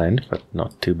entirely as planned, but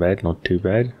not too bad, not too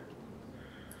bad.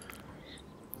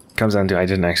 comes down to I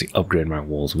didn't actually upgrade my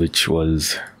walls, which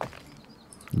was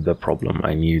the problem.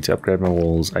 I needed to upgrade my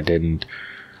walls. I didn't.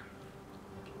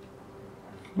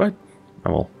 But,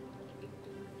 oh well.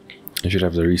 I should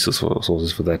have the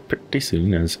resources for that pretty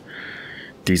soon, as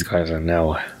these guys are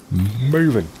now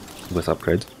moving with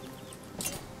upgrades.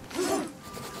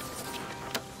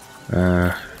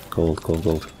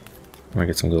 Gold. I might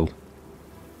get some gold.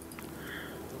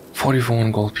 44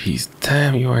 gold piece.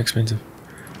 Damn, you are expensive.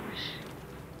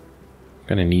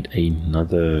 I'm gonna need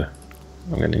another.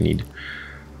 I'm gonna need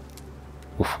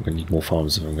more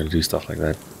farms if I'm gonna do stuff like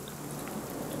that.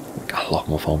 Like a lot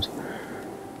more farms.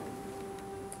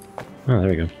 Oh, there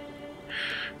we go.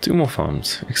 2 more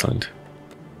farms. Excellent.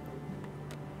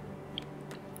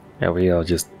 Yeah, we are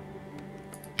just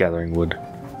gathering wood.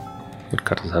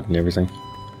 Woodcutter's hut and everything.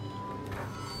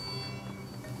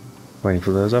 Waiting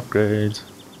for those upgrades.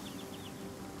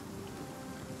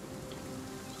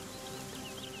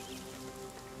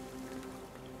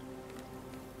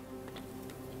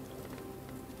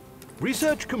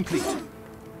 Research complete.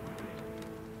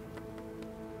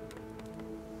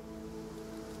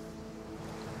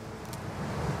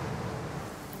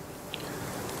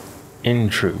 In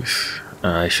truth,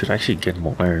 I should actually get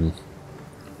more iron.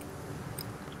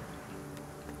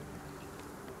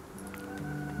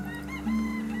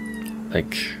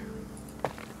 Like,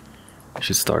 I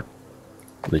should start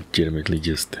legitimately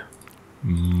just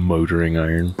motoring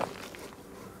iron.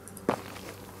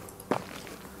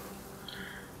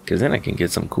 Because then I can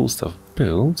get some cool stuff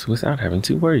built without having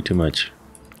to worry too much.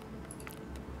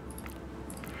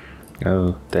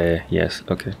 Oh, there, yes,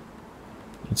 okay.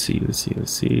 Let's see.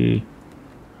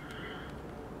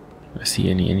 I see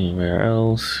anywhere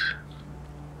else?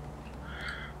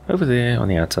 Over there on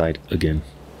the outside again.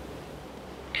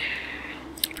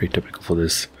 Very typical for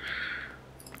this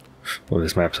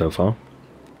map so far.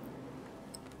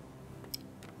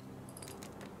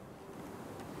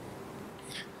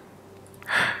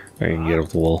 I can get off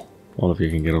the wall. All of you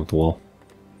can get off the wall.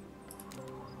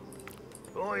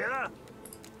 Oh yeah.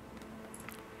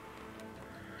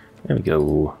 There we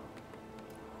go.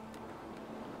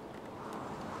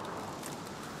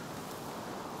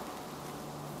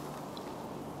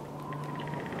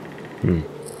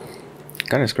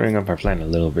 Kind of screwing up our plan a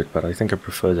little bit, but I think I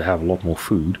prefer to have a lot more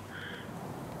food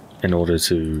in order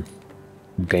to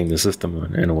game the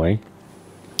system in a way.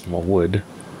 More wood.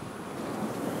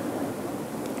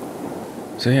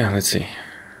 So yeah, let's see.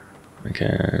 I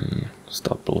can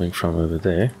start building from over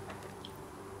there.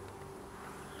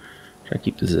 Try to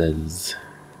keep this as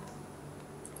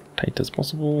tight as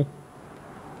possible.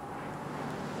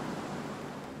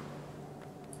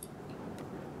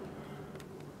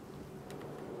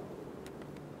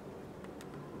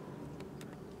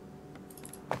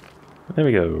 There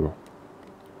we go.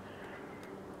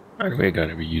 And we're going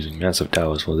to be using massive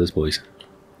towers for this, boys.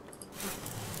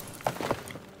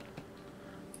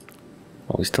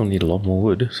 Well, we still need a lot more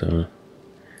wood, so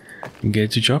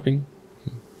get to chopping.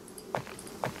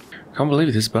 Can't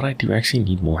believe this, but I do actually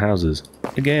need more houses.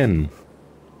 Again.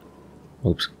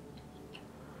 Oops.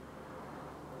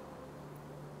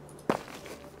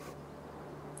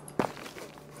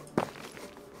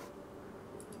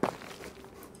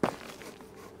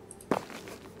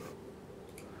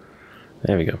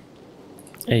 There we go.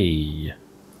 Hey.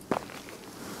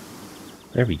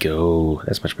 There we go.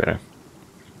 That's much better.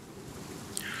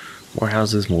 More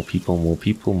houses, more people,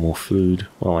 more food.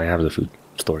 Well, I have the food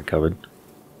story covered.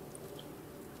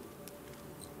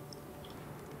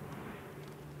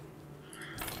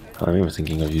 I'm even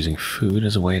thinking of using food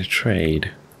as a way to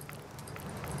trade.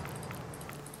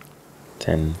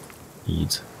 10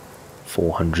 needs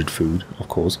 400 food, of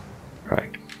course.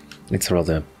 Right. Let's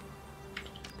rather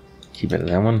keep it at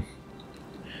that one.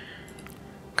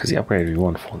 Because the upgrade we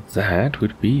want for that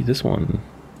would be this one.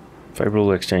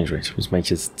 Favorable exchange rate, which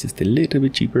makes it just a little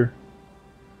bit cheaper.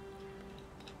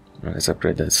 Right, let's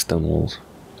upgrade those stone walls.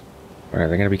 Alright,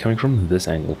 they're going to be coming from this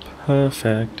angle.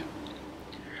 Perfect.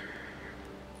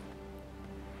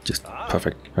 Just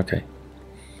perfect. Okay.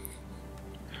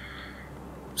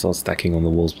 Start stacking on the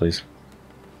walls, please.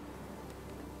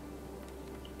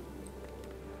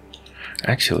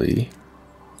 Actually,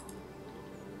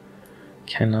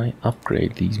 can I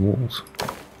upgrade these walls?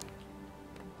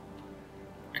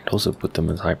 And also put them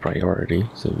as high priority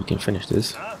so we can finish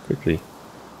this quickly.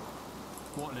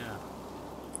 What now?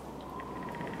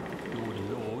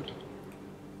 Lord.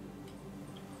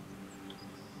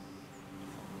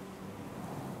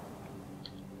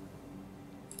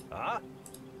 Ah?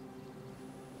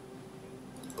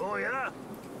 Oh yeah.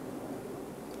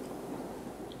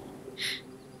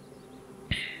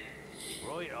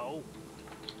 Right-o.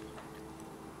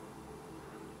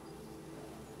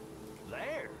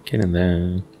 Get in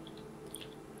there.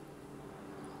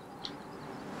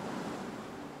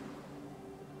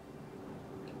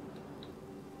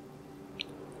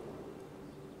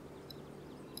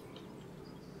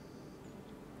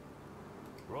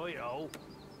 Righto.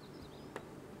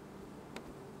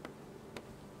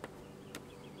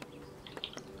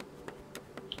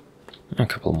 A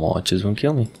couple more archers won't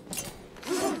kill me.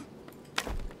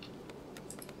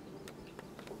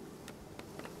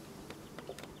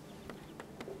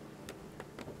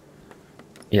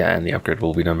 Yeah, and the upgrade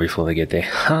will be done before they get there.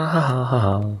 Ha ha ha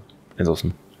ha ha. That's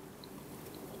awesome.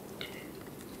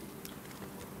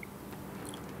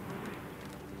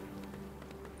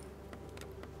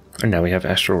 And now we have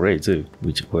Astral Ray too,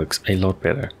 which works a lot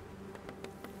better.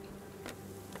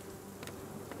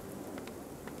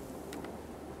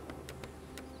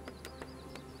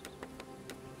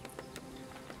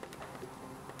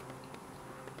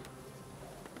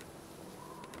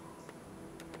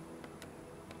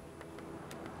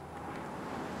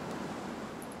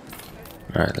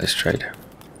 Alright, let's trade.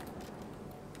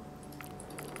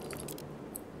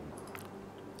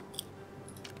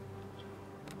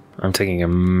 I'm taking a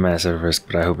massive risk,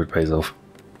 but I hope it pays off.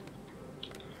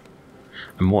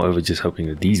 I'm moreover just hoping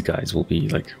that these guys will be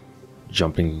like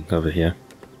jumping over here.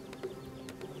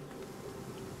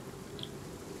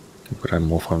 Can put on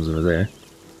more farms over there.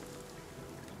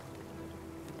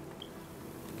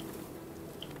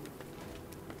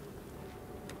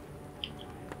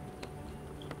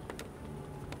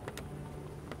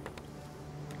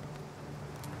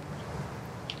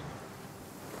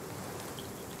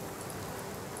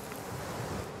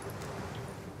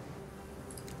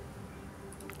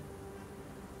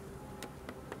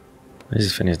 Let's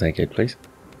just finish that gate, please.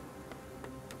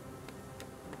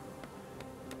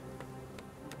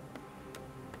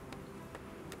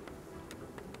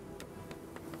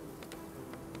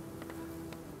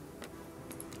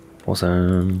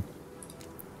 Awesome.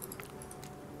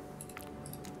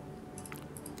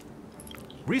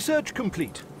 Research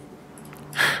complete.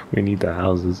 We need the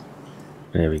houses.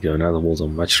 There we go. Now the walls are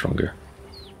much stronger.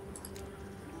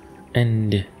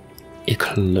 And a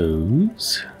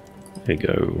close. There we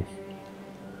go.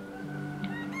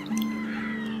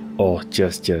 Oh,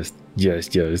 just.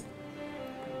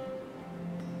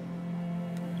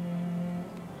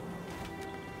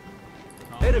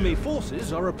 Enemy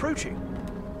forces are approaching.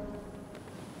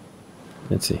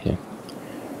 Let's see here.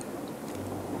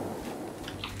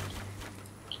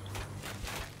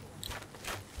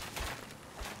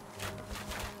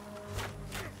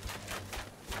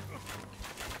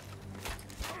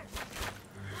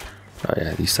 Oh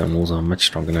yeah, these stone walls are much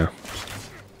stronger now.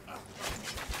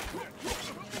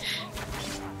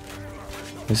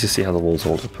 Let's just see how the walls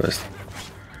hold up first,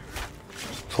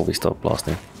 before we start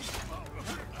blasting.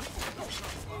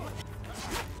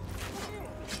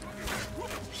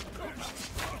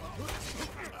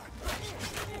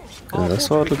 Yeah, that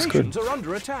sword looks good. Are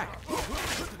under attack.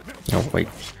 Oh wait.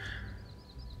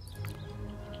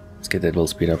 Let's get that little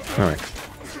speed up. Alright.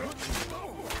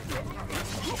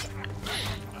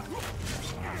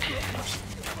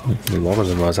 A lot of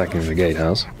them are attacking the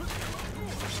gatehouse.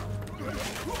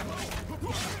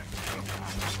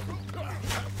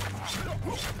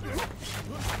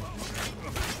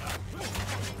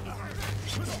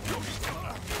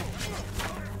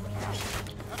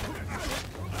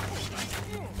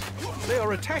 They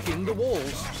are attacking the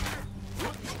walls.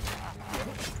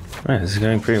 Right, this is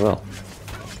going pretty well.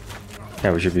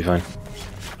 Yeah, we should be fine.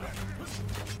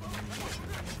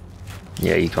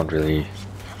 Yeah, you can't really...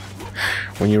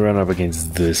 When you run up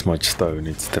against this much stone,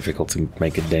 it's difficult to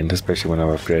make a dent, especially when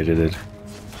I've upgraded it.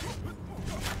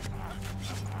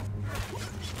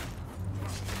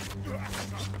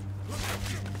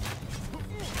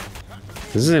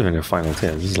 This is even a final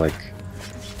tier. This is like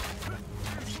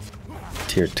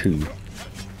tier 2.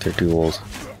 Tier 2 walls.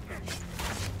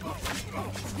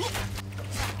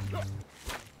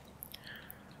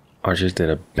 Archers did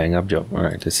a bang up job.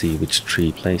 Alright, let's see which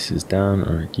tree places down.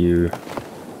 Alright, you.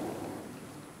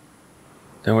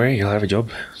 Don't worry, you'll have a job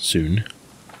soon.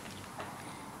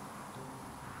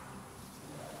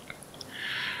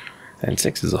 And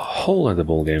 6 is a whole other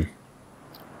ball game.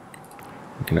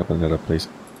 You can open that up, please.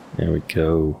 There we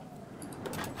go.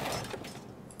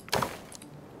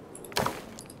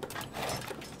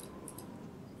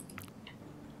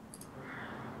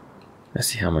 Let's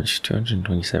see how much.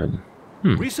 227.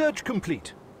 Research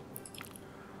complete.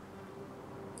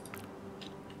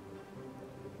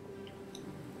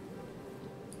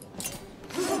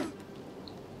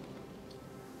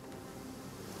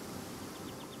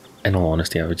 In all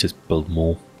honesty, I would just build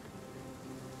more.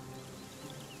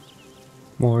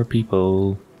 More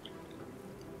people.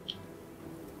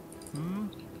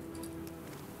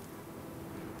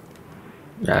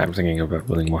 I'm thinking about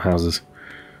building more houses.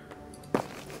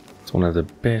 It's one of the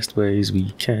best ways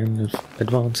we can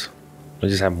advance. We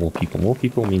just have more people. More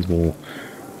people means more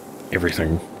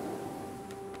everything.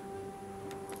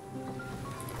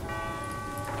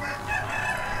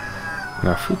 And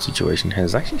our food situation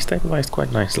has actually stabilized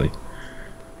quite nicely.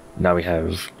 Now we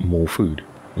have more food.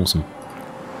 Awesome.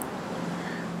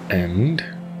 And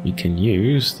we can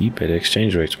use the better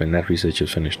exchange rates when that research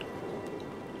is finished.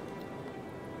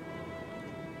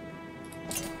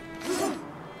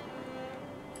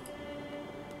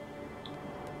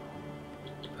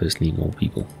 First need more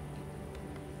people.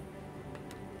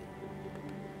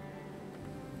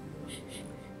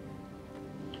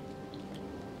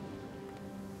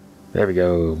 There we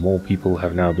go, more people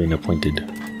have now been appointed.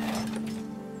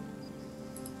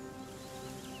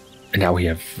 And now we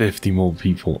have 50 more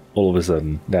people. All of a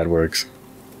sudden, that works.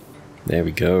 There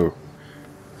we go.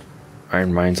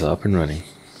 Iron mines are up and running.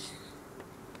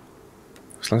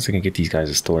 As long as I can get these guys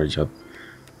a storage up,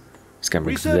 it's gonna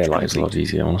make their lives a lot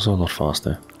easier and also a lot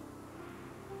faster.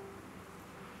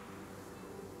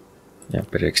 Yeah,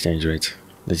 better exchange rates.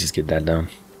 Let's just get that down.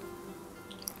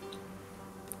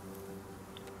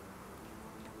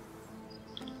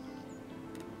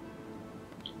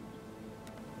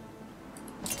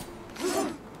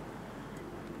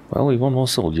 Well, we want more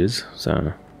soldiers,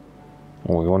 so...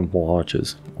 Well, we want more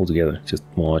archers altogether, just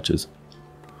more archers.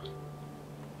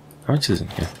 How much is in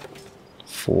here?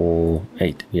 4,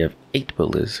 8. We have 8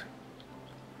 builders.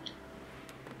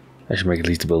 I should make at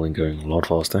least the building going a lot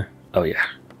faster. Oh yeah,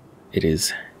 it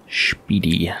is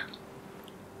speedy.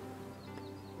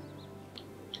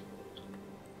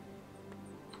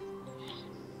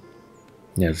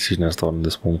 Yeah, this should now start on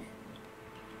this wall.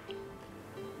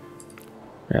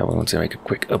 Yeah, well, once I make a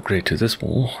quick upgrade to this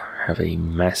wall, have a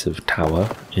massive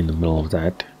tower in the middle of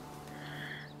that,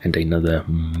 and another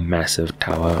massive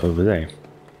tower over there.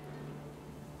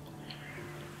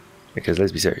 Because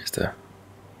let's be serious there.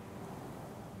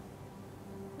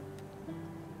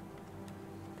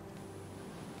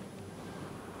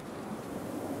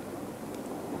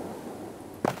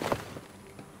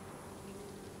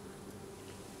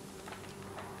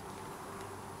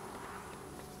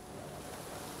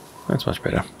 That's much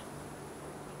better.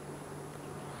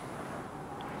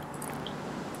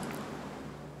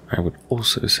 I would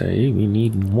also say we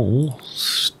need more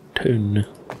stone.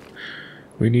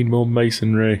 We need more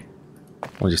masonry.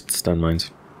 Or just stone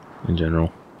mines in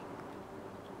general.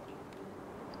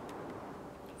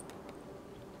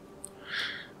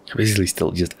 You're basically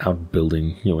still just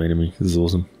outbuilding your enemy. This is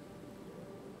awesome.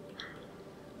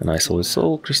 And I saw a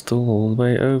soul crystal all the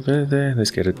way over there.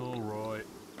 Let's get it.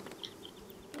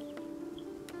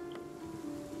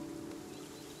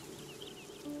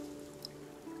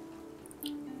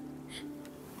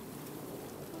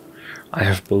 I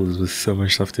have builders with so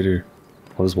much stuff to do.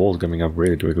 Well, this wall's coming up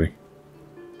really quickly.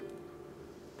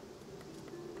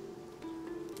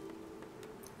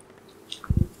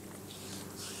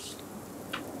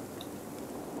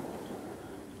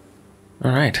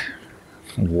 Alright.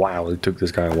 Wow, it took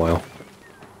this guy a while.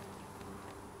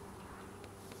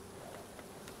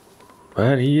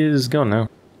 But he is gone now.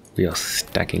 We are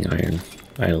stacking iron.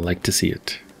 I like to see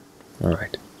it.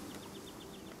 Alright.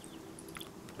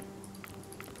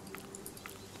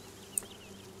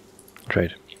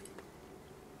 Trade.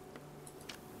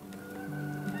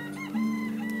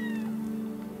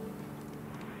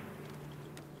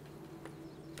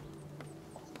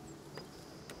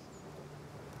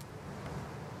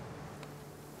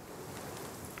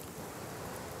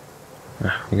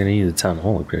 I'm gonna need a town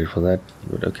hall upgrade for that,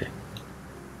 but okay.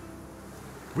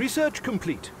 Research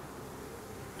complete.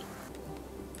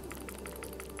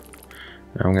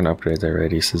 I'm gonna upgrade their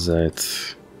radiuses. I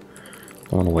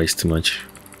don't want to waste too much.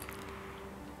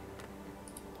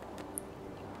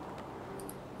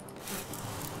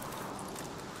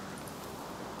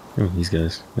 Oh, these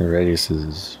guys, their radius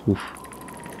is... Oof.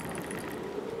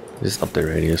 Just up their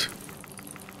radius.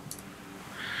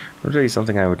 Not really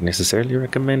something I would necessarily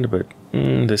recommend, but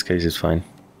in this case it's fine.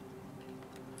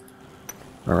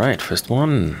 Alright, first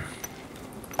one.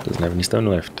 Doesn't have any stone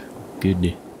left. Good.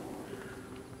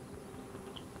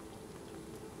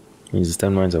 Means the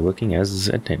stone mines are working as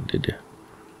intended.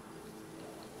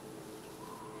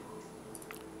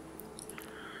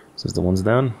 Since the one's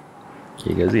down,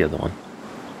 here goes the other one.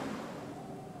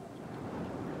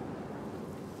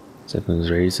 Zeppelin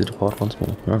is ready to depart once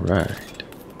more. Alright.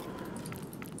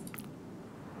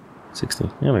 60.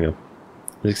 There we go.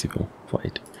 64.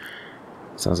 Fight.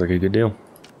 Sounds like a good deal.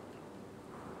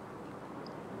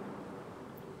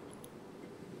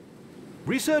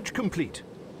 Research complete.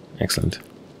 Excellent.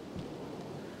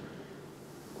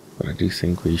 I do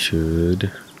think we should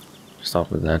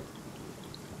start with that.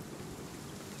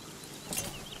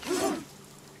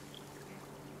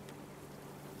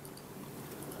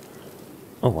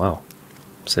 Oh wow,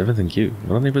 7th and Q.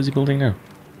 What are they busy building now?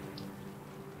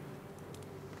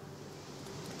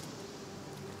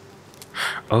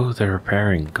 Oh, they're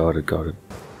repairing. Got it, got it.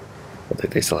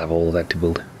 But they still have all of that to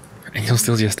build. And you're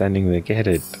still just standing there. Get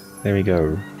it. There we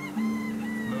go.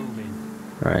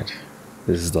 Moving. Right.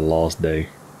 This is the last day.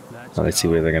 Now let's see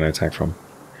where they're going to attack from.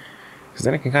 Because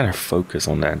then I can kind of focus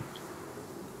on that.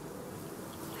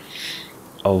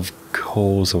 Of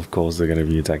course they're going to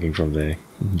be attacking from there.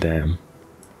 Damn.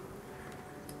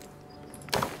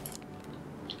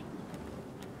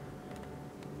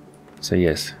 So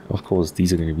yes, of course,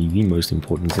 these are going to be the most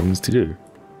important things to do.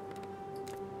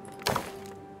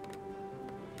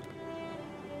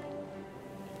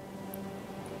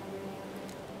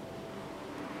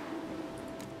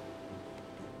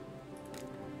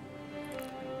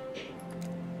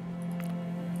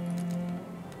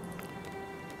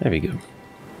 There we go.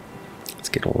 Let's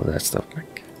get all of that stuff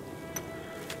back.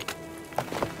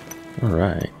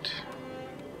 Alright.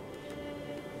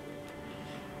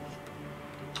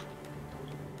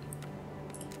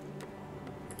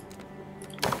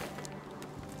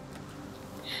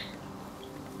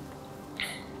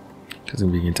 Because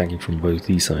I'm being attacking from both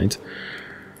these sides.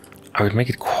 I would make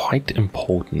it quite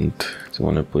important to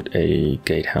want to put a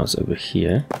gatehouse over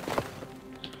here.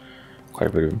 Quite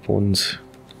a bit of importance.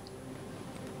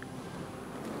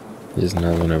 There's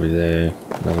another one over there,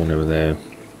 another one over there.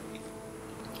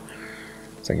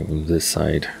 Second from this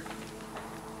side.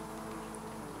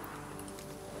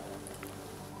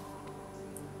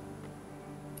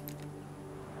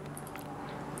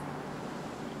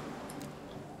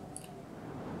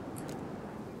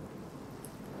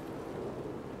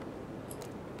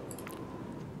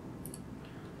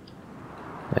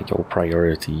 Like your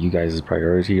priority, you guys'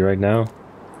 priority right now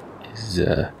is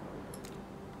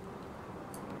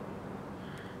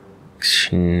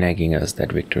snagging us that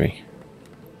victory.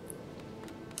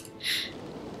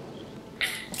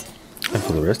 And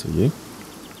for the rest of you,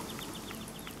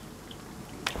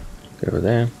 go over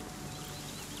there.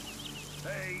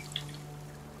 Hey.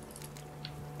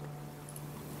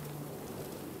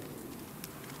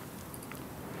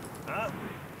 Huh?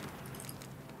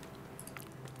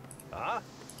 Huh?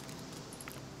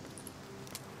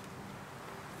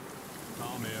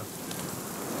 Come here.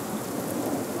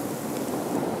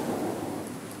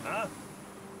 Huh?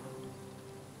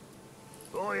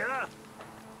 Oh yeah.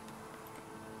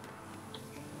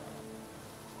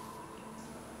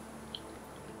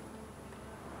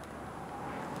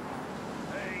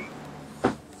 Hey.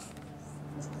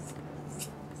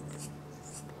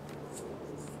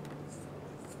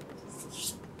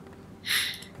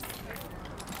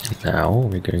 Now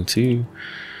we're going to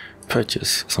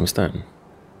purchase some stone.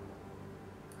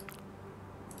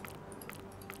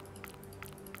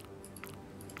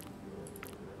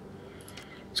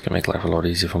 It's gonna make life a lot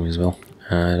easier for me as well.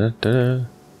 Hey.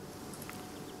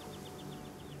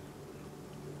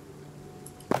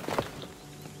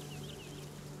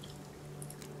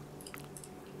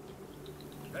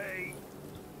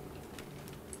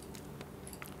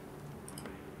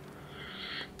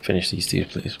 Finish these two,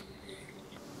 please.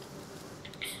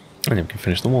 And then we can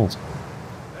finish the walls.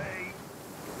 Hey.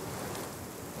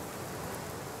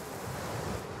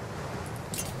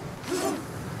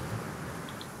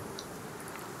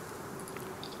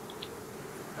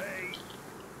 Hey.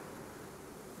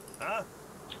 Huh?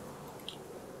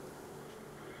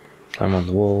 Climb on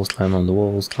the walls, climb on the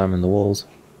walls, climb on the walls.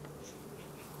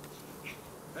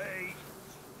 Hey.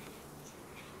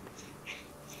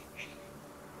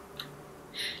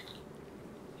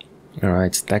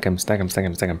 Alright, stack them, stack them, stack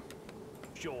them, stack them.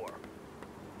 Sure.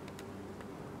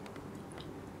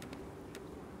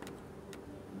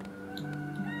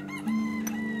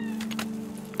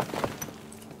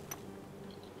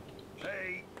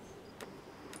 Hey.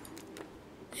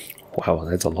 Wow,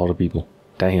 that's a lot of people.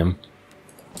 Damn.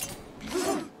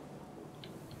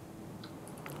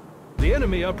 The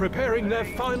enemy are preparing their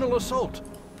final assault.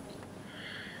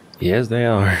 Yes, they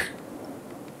are.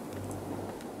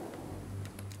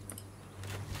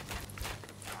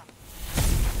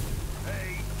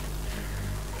 Hey.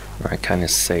 I kind of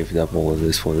saved up all of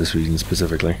this for this reason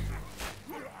specifically.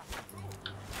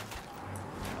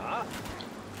 Huh?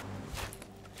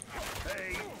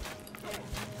 Hey.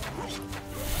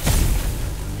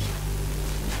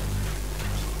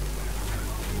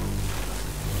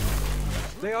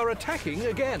 They are attacking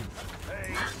again.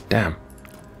 Hey. Damn.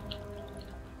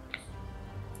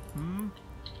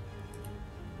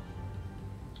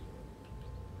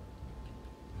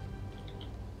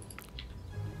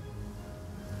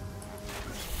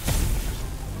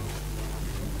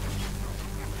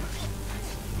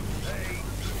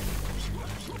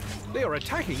 They are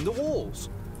attacking the walls.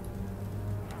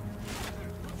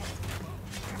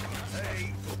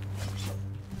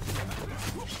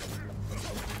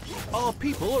 Our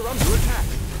people are under attack.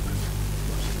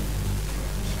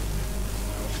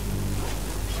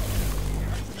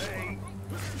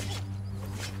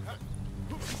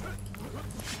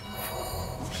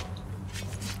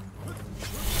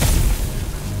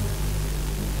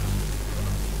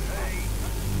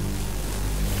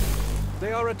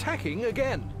 They are attacking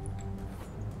again.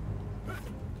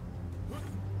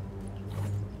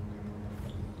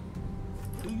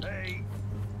 Hey.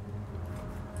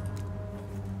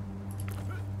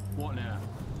 What now?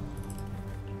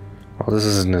 Well, this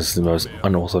isn't the most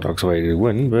unorthodox way to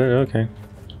win, but okay.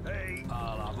 Hey.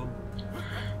 I'll have 'em.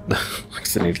 I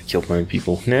accidentally killed my own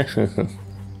people. Nah.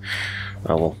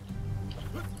 Oh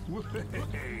well.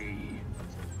 Hey.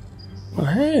 Oh,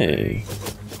 hey.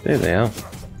 There they are.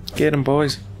 Get 'em,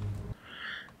 boys.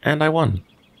 And I won.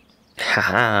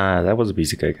 Haha, that was a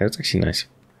piece of cake. That's actually nice.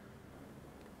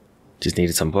 Just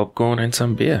needed some popcorn and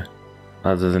some beer.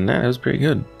 Other than that, it was pretty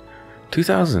good.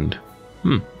 2,000.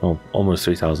 Oh, almost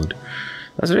 3,000.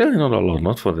 That's really not a lot,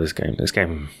 not for this game. This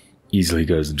game easily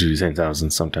goes into 10,000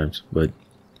 sometimes, but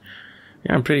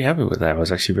yeah, I'm pretty happy with that. It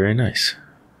was actually very nice.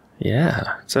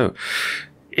 Yeah, so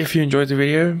if you enjoyed the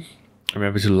video,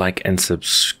 remember to like and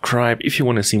subscribe. If you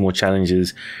want to see more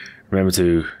challenges, remember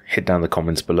to hit down the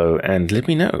comments below and let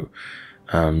me know.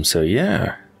 So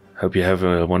yeah, hope you have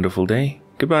a wonderful day.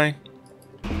 Goodbye.